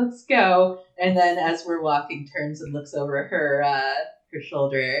on, let's go. And then as we're walking, turns and looks over her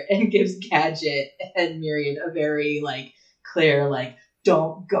shoulder and gives Gadget and Myriad a very, like, clear, like,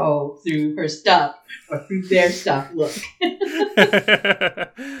 don't go through her stuff or through their stuff, look.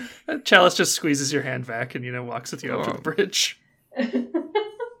 Chalice just squeezes your hand back and, walks with you over the bridge.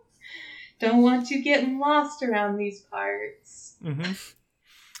 Don't want you getting lost around these parts. Mm-hmm.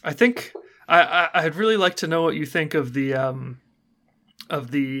 I think I'd really like to know what you think of the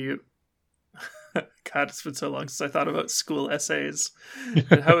God, it's been so long since I thought about school essays.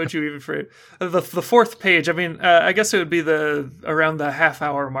 And how would you even frame the fourth page? I mean, I guess it would be around the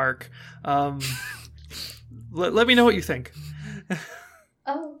half-hour mark. Let me know what you think.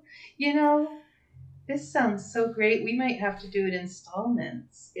 Oh, this sounds so great. We might have to do it in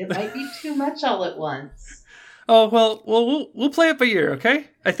installments. It might be too much all at once. Oh, well, we'll play it by ear, okay?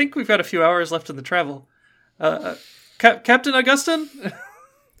 I think we've got a few hours left in the travel. Captain Augustine?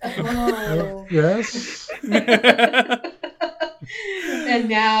 Oh. Yes. And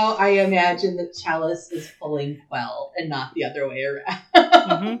now I imagine that Chalice is pulling Quell and not the other way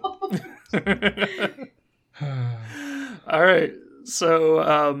around. All right. So,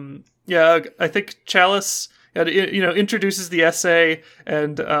 I think Chalice, introduces the essay,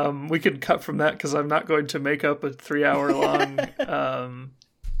 and we can cut from that because I'm not going to make up a 3-hour long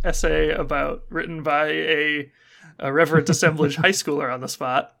essay written by a reverent assemblage high schooler on the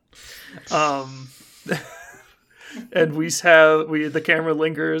spot. And the camera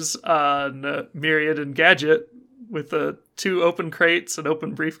lingers on Myriad and Gadget with the 2 open crates, an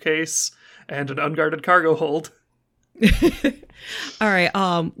open briefcase, and an unguarded cargo hold. All right.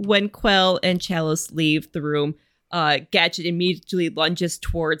 When Quell and Chalice leave the room, Gadget immediately lunges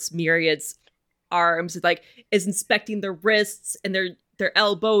towards Myriad's arms, is inspecting their wrists and their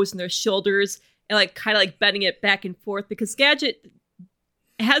elbows and their shoulders, and kind of bending it back and forth because Gadget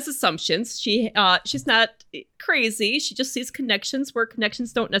has assumptions. She's not crazy. She just sees connections where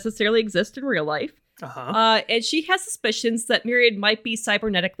connections don't necessarily exist in real life. Uh-huh. And she has suspicions that Myriad might be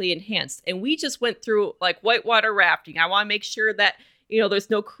cybernetically enhanced. And we just went through whitewater rafting. I want to make sure that, there's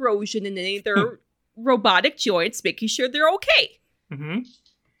no corrosion in any of their robotic joints, making sure they're okay. Mm-hmm.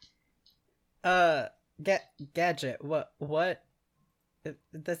 Gadget, what?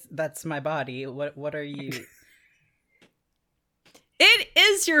 That's my body. What are you? It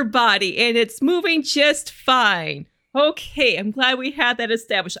is your body, and it's moving just fine. Okay, I'm glad we had that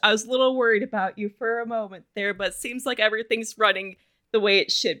established. I was a little worried about you for a moment there, but it seems like everything's running the way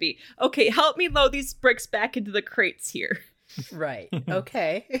it should be. Okay, help me load these bricks back into the crates here. Right,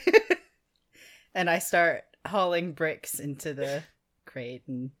 okay. And I start hauling bricks into the crate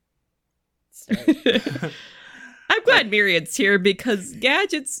and start... I'm glad Myriad's here because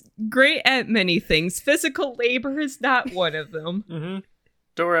Gadget's great at many things. Physical labor is not one of them. Mm-hmm.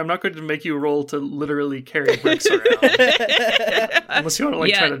 Don't worry, I'm not going to make you roll to literally carry bricks around. Unless you want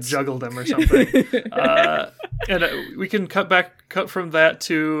to try to juggle them or something. And we can cut from that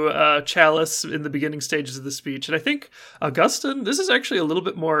to Chalice in the beginning stages of the speech. And I think, Augustine, this is actually a little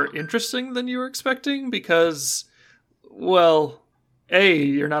bit more interesting than you were expecting because, well, A,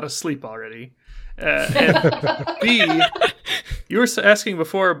 you're not asleep already. And B, you were asking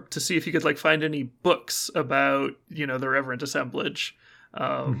before to see if you could find any books about, the Reverend Assemblage.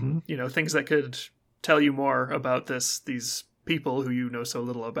 Things that could tell you more about these people who you know so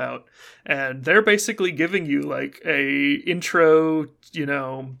little about. And they're basically giving you a intro,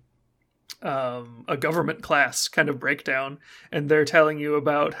 a government class kind of breakdown. And they're telling you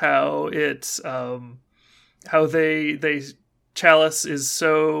about how it's, how Chalice is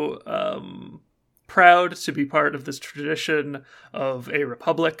so, proud to be part of this tradition of a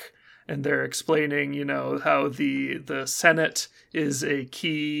republic. And they're explaining, how the Senate is a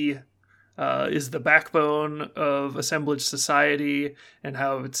key is the backbone of assemblage society, and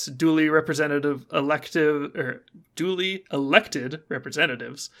how its duly elected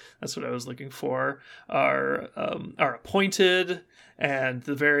representatives, that's what I was looking for, are appointed, and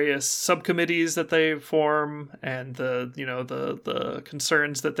the various subcommittees that they form, and the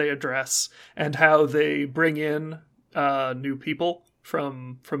concerns that they address, and how they bring in new people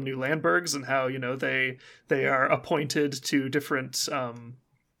from new landbergs, and how they are appointed to different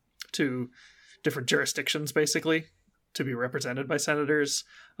jurisdictions, basically, to be represented by senators.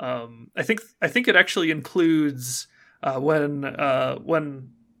 I think it actually includes when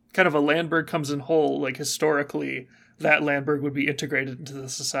kind of a landberg comes in whole, like historically, that landberg would be integrated into the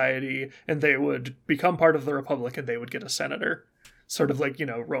society, and they would become part of the republic, and they would get a senator, sort of like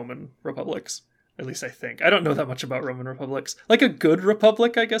Roman republics. At least I think. I don't know that much about Roman republics. Like a good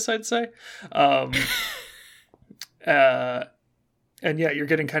republic, I guess I'd say. And yeah, you're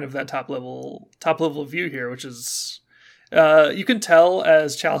getting kind of that top level view here, which is you can tell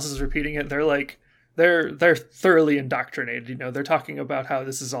as Chalice is repeating it, they're thoroughly indoctrinated. They're talking about how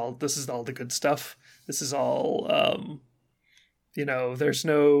this is all the good stuff. This is all there's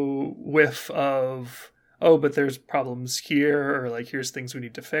no whiff of, oh, but there's problems here, or like here's things we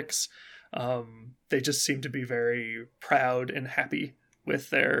need to fix. They just seem to be very proud and happy with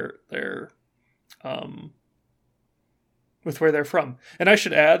their with where they're from. And I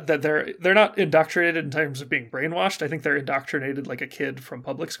should add that they're not indoctrinated in terms of being brainwashed. I think they're indoctrinated like a kid from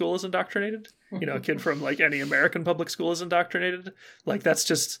public school is indoctrinated. A kid from like any American public school is indoctrinated. Like that's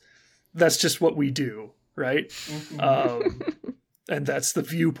just what we do, right? Mm-hmm. And that's the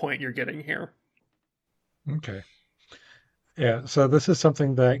viewpoint you're getting here. Okay. Yeah, so this is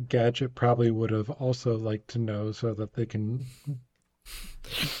something that Gadget probably would have also liked to know, so that they can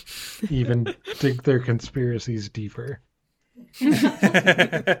even dig their conspiracies deeper.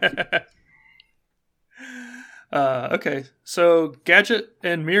 Okay, so Gadget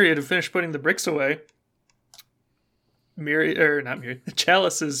and Myriad have finished putting the bricks away.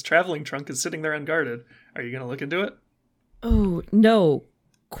 Chalice's traveling trunk is sitting there unguarded. Are you going to look into it? Oh, no.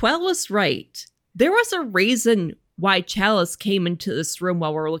 Quell was right. There was a reason why Chalice came into this room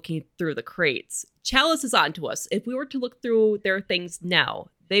while we're looking through the crates. Chalice is onto us. If we were to look through their things now,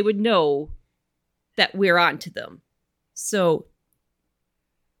 they would know that we're onto them. So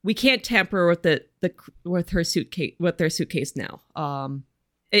we can't tamper with with their suitcase now.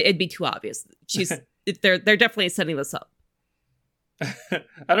 It'd be too obvious. They're definitely setting this up.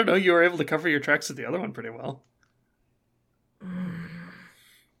 I don't know. You were able to cover your tracks with the other one pretty well.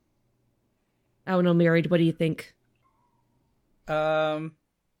 I don't know, Mary. What do you think? I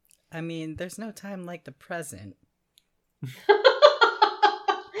mean, there's no time like the present.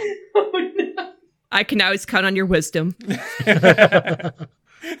 Oh, no. I can always count on your wisdom.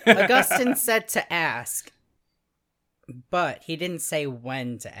 Augustine said to ask, but he didn't say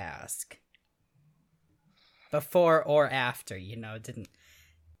when to ask. Before or after,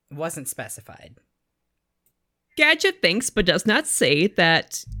 wasn't specified. Gadget thinks, but does not say,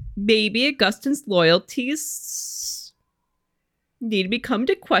 that maybe Augustine's loyalties need to be come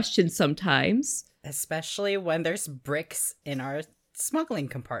to question sometimes. Especially when there's bricks in our smuggling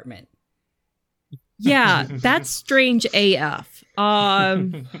compartment. Yeah, that's strange AF.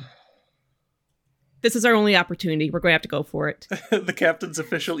 This is our only opportunity. We're going to have to go for it. The captain's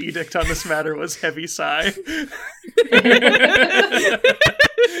official edict on this matter was heavy sigh.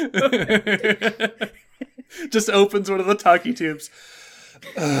 Just opens one of the talkie tubes.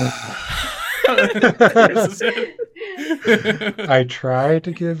 I try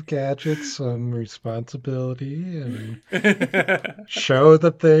to give Gadget some responsibility and show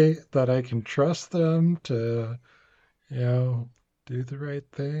that I can trust them to, do the right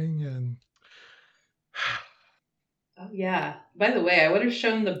thing. And oh yeah. By the way, I would have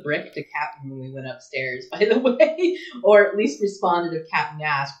shown the brick to Captain when we went upstairs, by the way. Or at least responded if Captain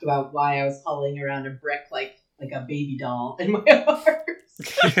asked about why I was hauling around a brick like a baby doll in my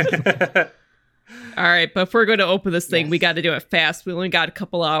arms. All right, but if we're going to open this thing, Yes. we got to do it fast. We only got a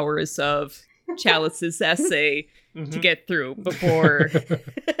couple hours of Chalice's essay to get through before.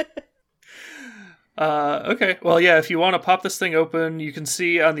 Okay. Well, yeah, if you want to pop this thing open, you can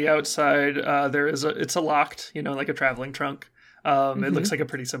see on the outside it's a locked, like a traveling trunk. It looks like a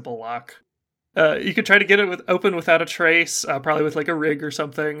pretty simple lock. You could try to get it open without a trace, probably with like a rig or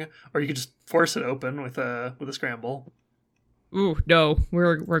something, or you could just force it open with a scramble. Ooh, no,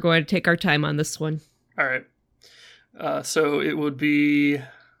 we're going to take our time on this one. All right. So it would be,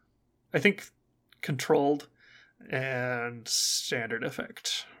 I think, controlled and standard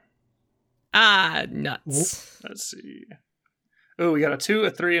effect. Ah, nuts. Let's see. Oh, we got a 2,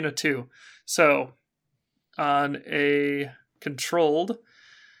 a 3, and a 2. So on a controlled,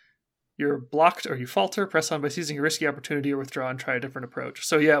 you're blocked or you falter, press on by seizing a risky opportunity, or withdraw and try a different approach.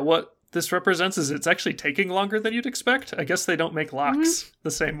 So yeah, what this represents is it's actually taking longer than you'd expect. I guess they don't make locks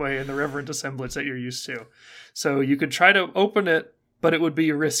the same way in the Reverent Assemblage that you're used to. So you could try to open it, but it would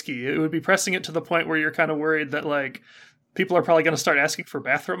be risky. It would be pressing it to the point where you're kind of worried that, like, people are probably going to start asking for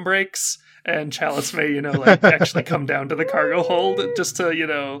bathroom breaks, and Chalice may, like, actually come down to the cargo hold just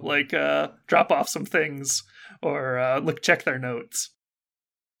to, drop off some things or check their notes.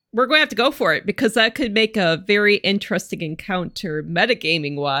 We're going to have to go for it because that could make a very interesting encounter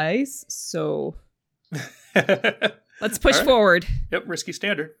metagaming wise. So let's push forward. Yep, risky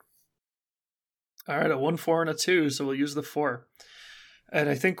standard. All right, a 1, 4, and a 2, so we'll use the 4. And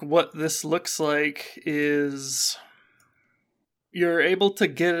I think what this looks like is you're able to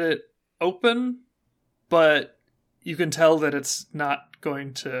get it open, but you can tell that it's not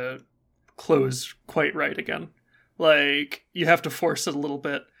going to close quite right again. Like, you have to force it a little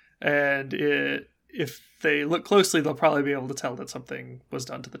bit, and if they look closely, they'll probably be able to tell that something was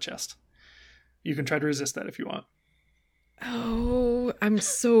done to the chest. You can try to resist that if you want. Oh, I'm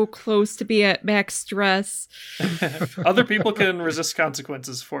so close to be at max stress. Other people can resist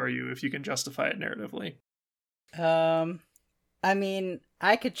consequences for you if you can justify it narratively. I mean,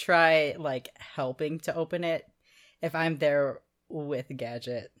 I could try, helping to open it if I'm there with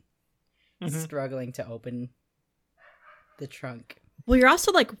Gadget, struggling to open the trunk. Well, you're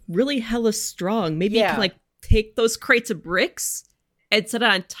also, really hella strong. Maybe you can, take those crates of bricks and set it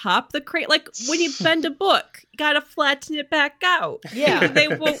on top of the crate. Like, when you bend a book, you gotta flatten it back out. Yeah. They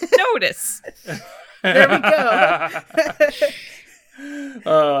won't notice. There we go.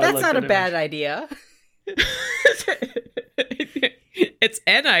 That's not a image. bad idea. It's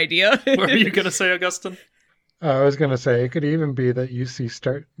an idea. What were you going to say, Augustine? I was going to say, it could even be that you see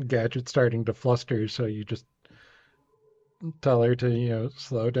Gadget starting to fluster, so you just tell her to,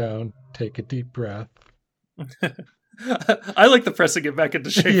 slow down, take a deep breath. I like the pressing it back into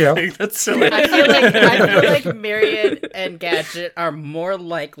shape Yeah. thing. That's silly. I feel like Myriad and Gadget are more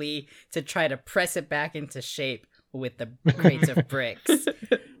likely to try to press it back into shape with the crates of bricks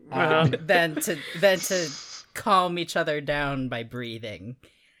than to calm each other down by breathing.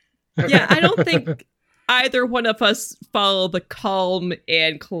 Yeah, I don't think either one of us follow the calm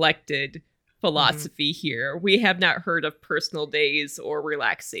and collected philosophy here. We have not heard of personal days or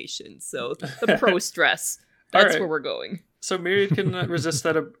relaxation, so the pro stress. That's where we're going. So Myriad can resist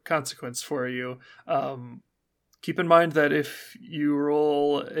that consequence for you. Keep in mind that if you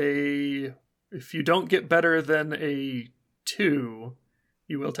don't get better than a 2,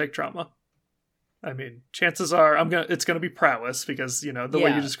 you will take trauma. I mean, chances are it's gonna be prowess because the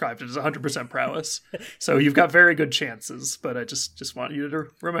way you described it is 100% prowess. So you've got very good chances, but I just want you to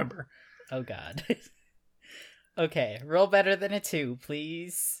remember. Oh God. Okay, roll better than a 2,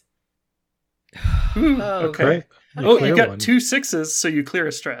 please. Okay. Right. You got 2 6s, so you clear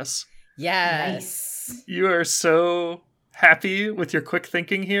a stress. Yes. You are so happy with your quick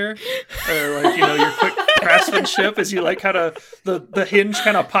thinking here, or your quick craftsmanship as you kind of the hinge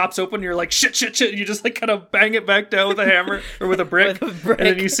kind of pops open. You're like shit. You just kind of bang it back down with a hammer or with a brick, and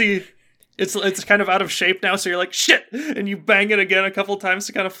then you see it's kind of out of shape now. So you're like shit, and you bang it again a couple times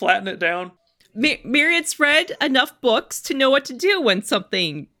to kind of flatten it down. Myriad's read enough books to know what to do when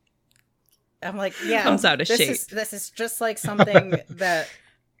something. I'm like, comes out of shape. This is just like something that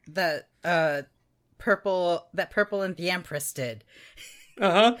Purple and the Empress did.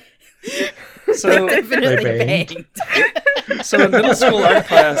 So Definitely banged. So in middle school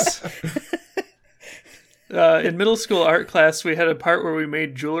art class, we had a part where we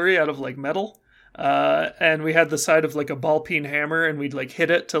made jewelry out of metal, and we had the side of a ball peen hammer, and we'd hit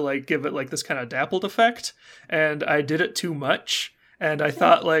it to give it this kind of dappled effect. And I did it too much. And I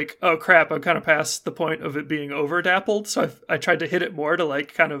thought, oh crap, I'm kind of past the point of it being over-dappled. So I tried to hit it more to,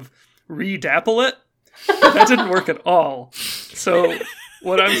 kind of re-dapple it. But that didn't work at all. So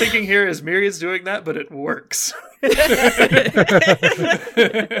what I'm thinking here is Myriad's doing that, but it works.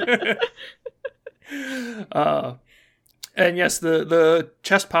 And yes, the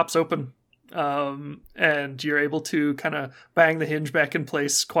chest pops open. And you're able to kind of bang the hinge back in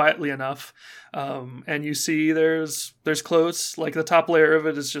place quietly enough. And you see there's clothes, the top layer of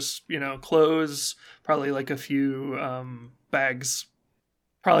it is just, clothes, probably a few bags.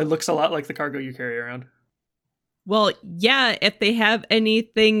 Probably looks a lot like the cargo you carry around. Well, yeah, if they have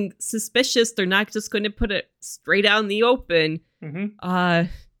anything suspicious, they're not just going to put it straight out in the open. Mm-hmm.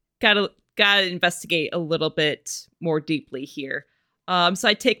 Gotta investigate a little bit more deeply here. So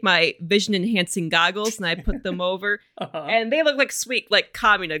I take my vision enhancing goggles and I put them over, and they look like sweet, like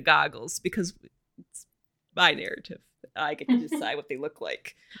Kamina goggles, because it's my narrative. I get to decide what they look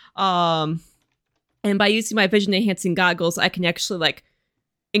like. And by using my vision enhancing goggles, I can actually like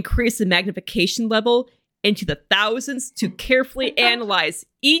increase the magnification level into the thousands to carefully analyze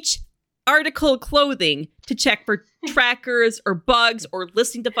each article of clothing to check for trackers or bugs or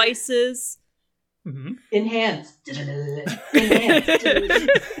listening devices. Mm-hmm. Enhanced. Enhanced.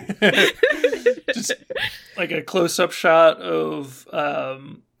 Just like a close-up shot of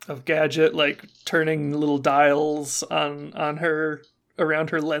Gadget like turning little dials on her around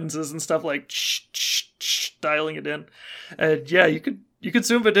her lenses and stuff, like dialing it in. And yeah, you could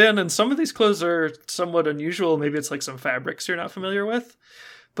zoom it in, and some of these clothes are somewhat unusual. Maybe it's like some fabrics you're not familiar with,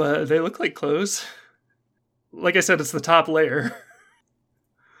 but they look like clothes. Like I said, it's the top layer.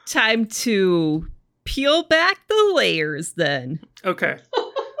 Time to peel back the layers then. Okay.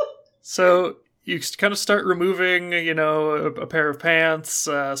 So you kind of start removing, a pair of pants,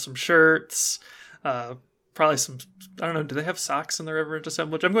 some shirts, probably some, I don't know, do they have socks in the Reverent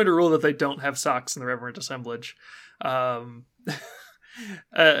Assemblage? I'm going to rule that they don't have socks in the Reverent Assemblage.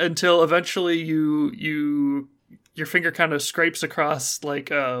 Until eventually your finger kind of scrapes across like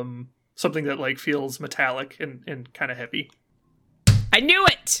something that like feels metallic and kind of heavy. I knew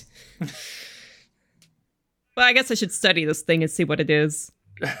it! Well, I guess I should study this thing and see what it is.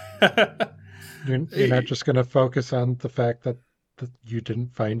 You're not just going to focus on the fact that you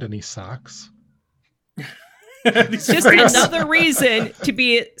didn't find any socks? Just another reason to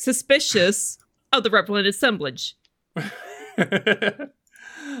be suspicious of the Reverend Assemblage. I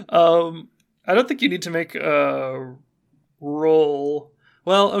don't think you need to make a roll.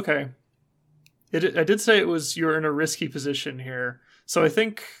 Well, okay. I did say you're in a risky position here. So I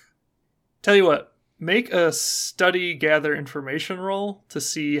think, tell you what, make a study gather information roll to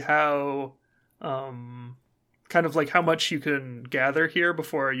see how, kind of like how much you can gather here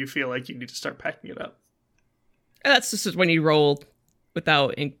before you feel like you need to start packing it up. That's just when you roll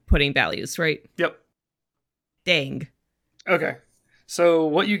without inputting values, right? Yep. Dang. Okay. So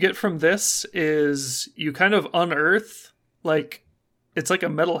what you get from this is you kind of unearth, like, it's like a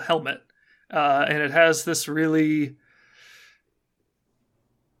metal helmet. And it has this really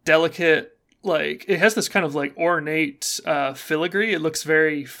delicate, like, it has this kind of like ornate filigree. It looks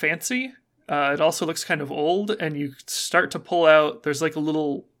very fancy. It also looks kind of old, and you start to pull out, there's a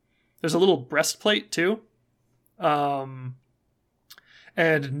little breastplate too. And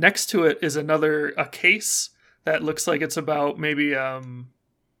next to it is a case that looks like it's about maybe,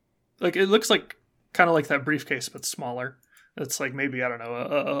 like, it looks like kind of like that briefcase, but smaller. It's like maybe, I don't know,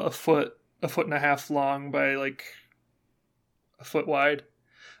 a foot and a half long by like a foot wide.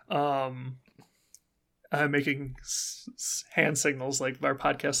 I'm making hand signals, like our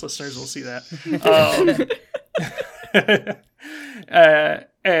podcast listeners will see that.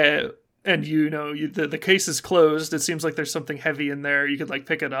 And the case is closed. It seems like there's something heavy in there. You could like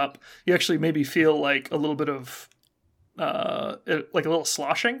pick it up. You actually maybe feel like a little bit of like a little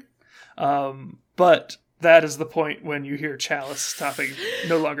sloshing. But that is the point when you hear Chalice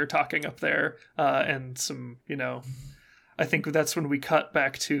no longer talking up there, and some, I think that's when we cut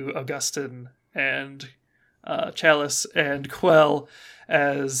back to Augustin and Chalice and Quell,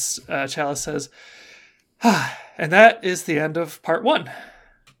 as Chalice says, and that is the end of part 1.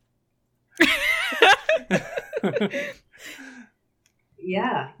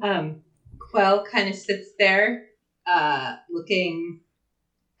 Yeah. Quell kind of sits there, looking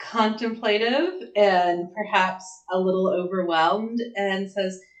contemplative and perhaps a little overwhelmed, and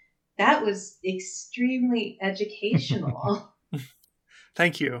says, "That was extremely educational."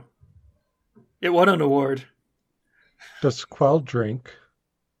 Thank you. It won an award. Does Quell drink?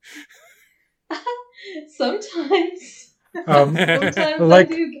 Sometimes. Sometimes I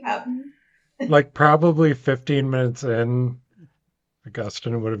do, Captain. Like probably 15 minutes in,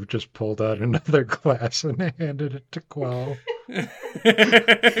 Augustin would have just pulled out another glass and handed it to Quell.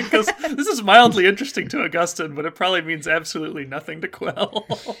 Because this is mildly interesting to Augustin, but it probably means absolutely nothing to Quell.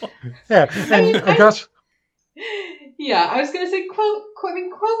 Yeah, and Augustin... Yeah, I was going to say, Quell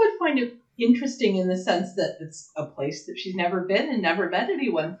would find it interesting in the sense that it's a place that she's never been and never met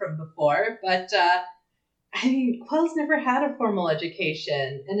anyone from before, but Quell's never had a formal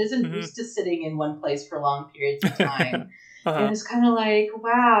education and isn't used to sitting in one place for long periods of time. And it's kind of like,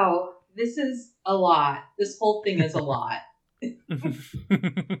 wow, this is a lot. This whole thing is a lot.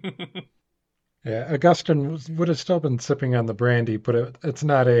 Yeah, Augustin would have still been sipping on the brandy, but it's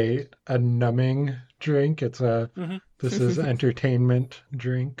not a numbing drink. It's this is entertainment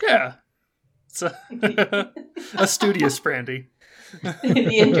drink. Yeah. It's a studious brandy.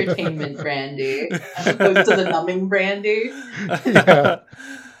 The entertainment brandy, as opposed to the numbing brandy. Yeah.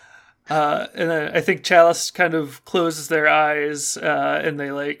 And then I think Chalice kind of closes their eyes, and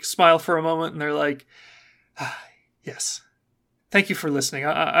they like smile for a moment, and they're like, "Yes, thank you for listening.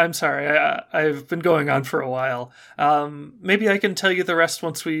 I'm sorry, I've been going on for a while. Maybe I can tell you the rest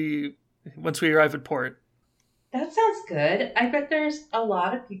once we arrive at port." That sounds good. I bet there's a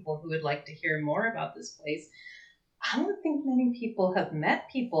lot of people who would like to hear more about this place. I don't think many people have met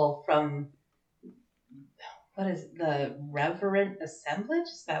people from, what is it, the Reverend Assemblage?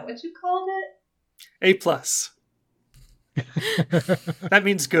 Is that what you called it? A+. That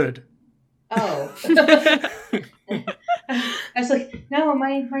means good. Oh. I was like, no,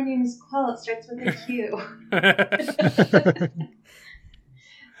 my name is Quell. It starts with a Q.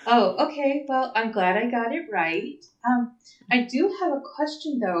 Oh, okay. Well, I'm glad I got it right. I do have a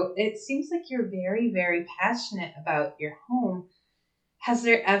question, though. It seems like you're very, very passionate about your home. Has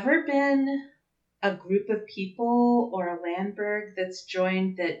there ever been a group of people or a Landberg that's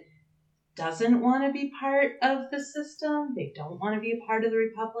joined that doesn't want to be part of the system? They don't want to be a part of the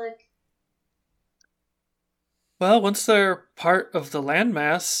Republic? Well, once they're part of the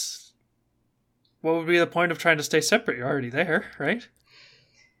landmass, what would be the point of trying to stay separate? You're already there, right?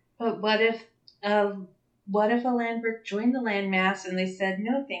 But what if a Landberg joined the landmass and they said,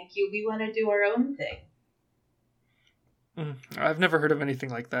 no, thank you, we want to do our own thing? I've never heard of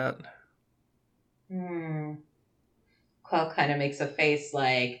anything like that. Quell kind of makes a face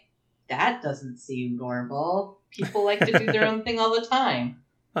like, that doesn't seem normal. People like to do their own thing all the time.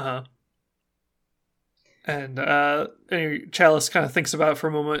 Uh-huh. And anyway, Chalice kind of thinks about it for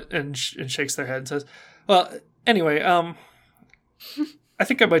a moment and shakes their head and says, well, anyway, I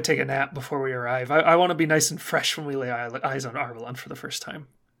think I might take a nap before we arrive. I want to be nice and fresh when we lay eyes on Arbalon for the first time.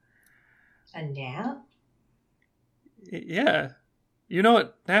 A nap? Yeah. You know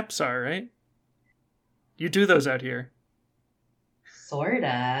what naps are, right? You do those out here.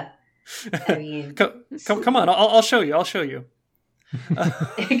 Sorta. I mean... Come on, I'll show you. I'll show you.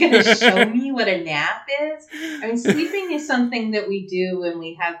 You're going to show me what a nap is? I mean, sleeping is something that we do when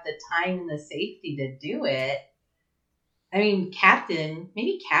we have the time and the safety to do it. I mean,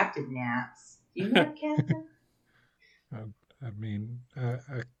 maybe Captain naps. Do you nap, Captain?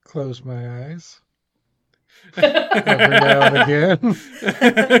 I close my eyes every now and again.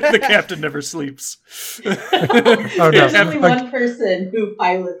 The captain never sleeps. Oh, no. There's only one person who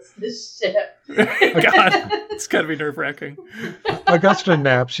pilots this ship. God, it's got to be nerve-wracking. Augustin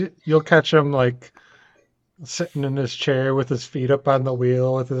naps. You'll catch him like sitting in his chair with his feet up on the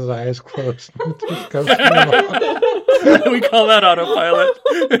wheel with his eyes closed. Just goes We call that autopilot.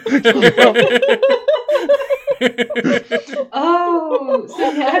 Oh,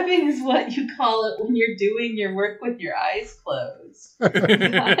 so napping is what you call it when you're doing your work with your eyes closed.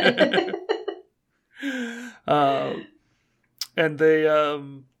 And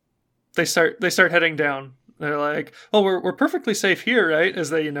they start heading down. They're like, "Oh, we're perfectly safe here, right?" As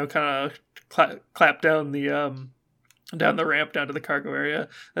they kind of clap down the ramp down to the cargo area.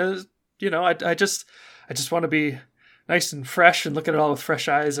 I just want to be nice and fresh and look at it all with fresh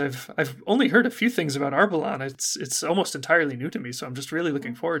eyes. I've only heard a few things about Arbalon. It's almost entirely new to me, so I'm just really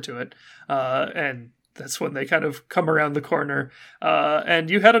looking forward to it. And that's when they kind of come around the corner. And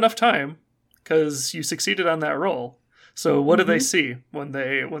you had enough time because you succeeded on that roll. So what do they see when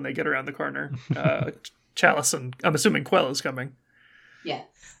they get around the corner? Chalice and I'm assuming Quell is coming. Yes.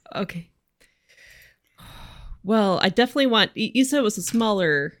 Okay. Well, I definitely want. You said it was a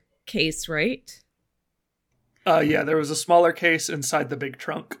smaller case, right? Yeah, there was a smaller case inside the big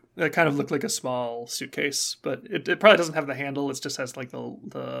trunk. It kind of looked like a small suitcase, but it probably doesn't have the handle. It just has like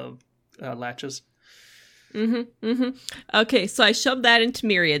the latches. Okay, so I shoved that into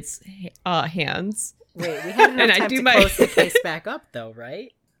Myriad's hands. Wait, we haven't And had I time do to my- close the case back up, though,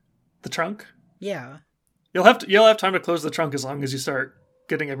 right? The trunk? Yeah. You'll have time to close the trunk as long as you start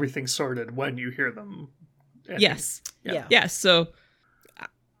getting everything sorted when you hear them. Yes. Yeah. Yeah. So,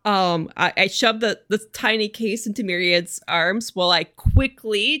 I shoved the tiny case into Myriad's arms while I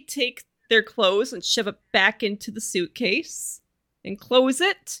quickly take their clothes and shove it back into the suitcase and close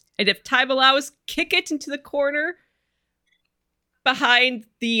it. And if time allows, kick it into the corner behind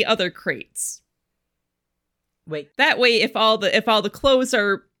the other crates. Wait. That way, if all the clothes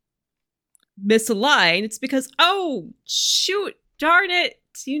are misaligned, it's because, oh, shoot, darn it.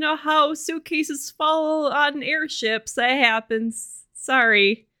 You know how suitcases fall on airships. That happens.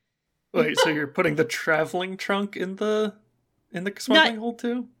 Sorry. Wait, so you're putting the traveling trunk in the smuggling hold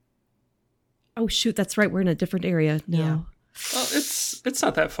too? Oh, shoot, that's right. We're in a different area now. Yeah. Well, it's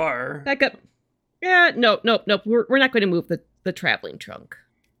not that far. Back up. Yeah, nope. We're not going to move the the traveling trunk.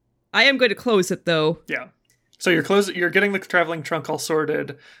 I am going to close it, though. Yeah. So you're getting the traveling trunk all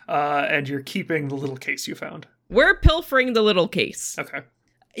sorted, and you're keeping the little case you found. We're pilfering the little case. Okay.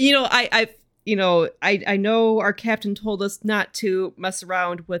 I know our captain told us not to mess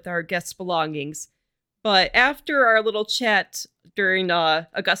around with our guests' belongings, but after our little chat during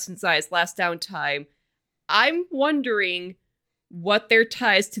Augustine's Eye's last downtime, I'm wondering what their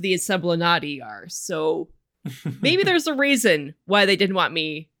ties to the Assemblinati are. So maybe there's a reason why they didn't want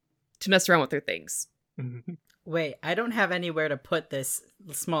me to mess around with their things. Wait, I don't have anywhere to put this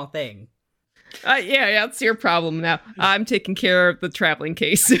small thing. Yeah, it's your problem now. I'm taking care of the traveling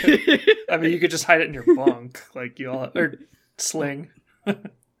case. I mean, you could just hide it in your bunk, like you all, or sling.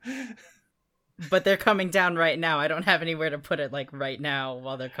 But they're coming down right now. I don't have anywhere to put it, like, right now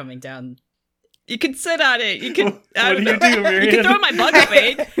while they're coming down. You can sit on it. You can. What do you do, Marion? You can throw my bug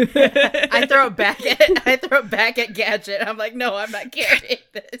bag. I throw it back at Gadget. I'm like, no, I'm not carrying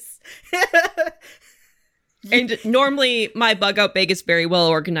this. And normally my bug out bag is very well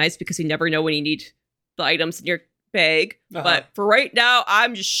organized because you never know when you need the items in your bag. Uh-huh. But for right now,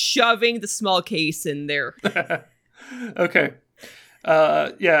 I'm just shoving the small case in there. Okay.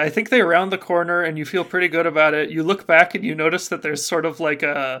 Yeah, I think they round the corner and you feel pretty good about it. You look back and you notice that there's sort of like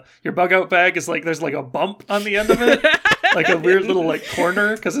your bug out bag is like, there's like a bump on the end of it. Like a weird little like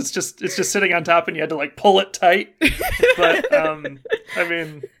corner, because it's just sitting on top and you had to like pull it tight. But I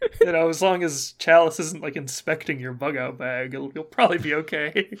mean, as long as Chalice isn't like inspecting your bug out bag, you'll probably be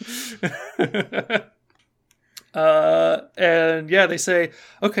okay. And yeah, they say,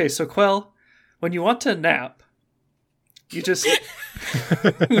 okay, so Quell, when you want to nap, you just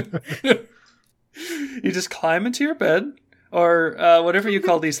you just climb into your bed or whatever you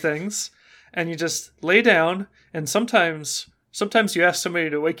call these things, and you just lay down. And sometimes you ask somebody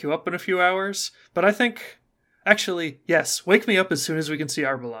to wake you up in a few hours, but I think actually, yes, wake me up as soon as we can see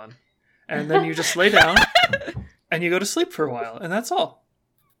Arbelan. And then you just lay down and you go to sleep for a while, and that's all.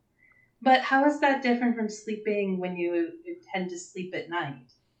 But how is that different from sleeping when you tend to sleep at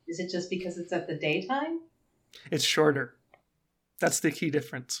night? Is it just because it's at the daytime? It's shorter. That's the key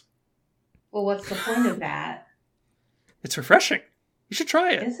difference. Well, what's the point of that? It's refreshing. You should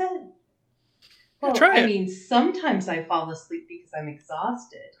try it. Is it? Well, Try it. I mean, sometimes I fall asleep because I'm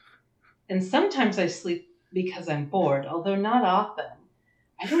exhausted. And sometimes I sleep because I'm bored, although not often.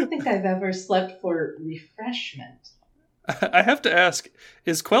 I don't think I've ever slept for refreshment. I have to ask,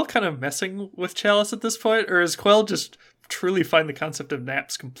 is Quell kind of messing with Chalice at this point, or is Quell just truly find the concept of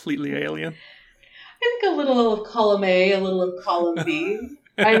naps completely alien? I think a little of column A, a little of column B.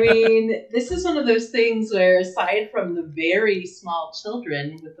 I mean, this is one of those things where, aside from the very small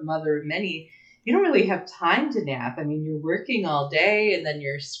children with the mother of many, you don't really have time to nap. I mean, you're working all day and then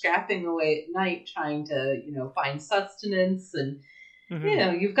you're scrapping away at night trying to, find sustenance and,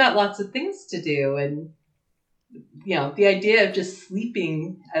 you've got lots of things to do. And, the idea of just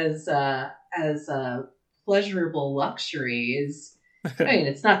sleeping as a pleasurable luxury is, I mean,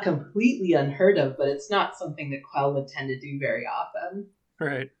 it's not completely unheard of, but it's not something that Quell would tend to do very often.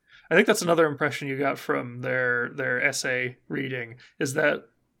 Right. I think that's another impression you got from their essay reading, is that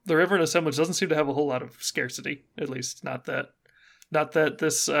the Reverend Assemblage doesn't seem to have a whole lot of scarcity, at least not that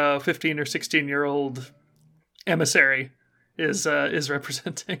this 15 or 16-year-old emissary is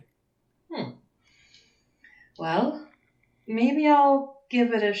representing. Well, maybe I'll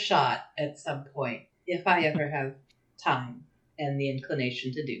give it a shot at some point, if I ever have time and the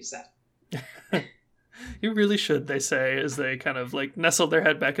inclination to do so. You really should, they say, as they kind of like nestle their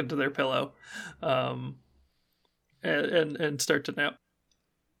head back into their pillow and start to nap.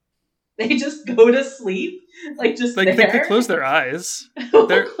 They just go to sleep? Like, just they could close their eyes.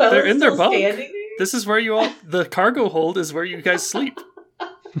 They're in their bunk. This is where the cargo hold is where you guys sleep.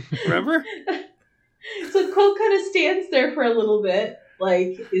 Remember? So Quell kind of stands there for a little bit.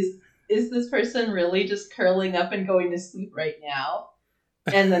 Like, is this person really just curling up and going to sleep right now?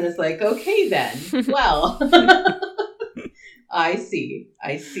 And then it's like, okay then. Well, I see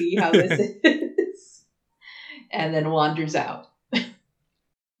how this is. And then wanders out.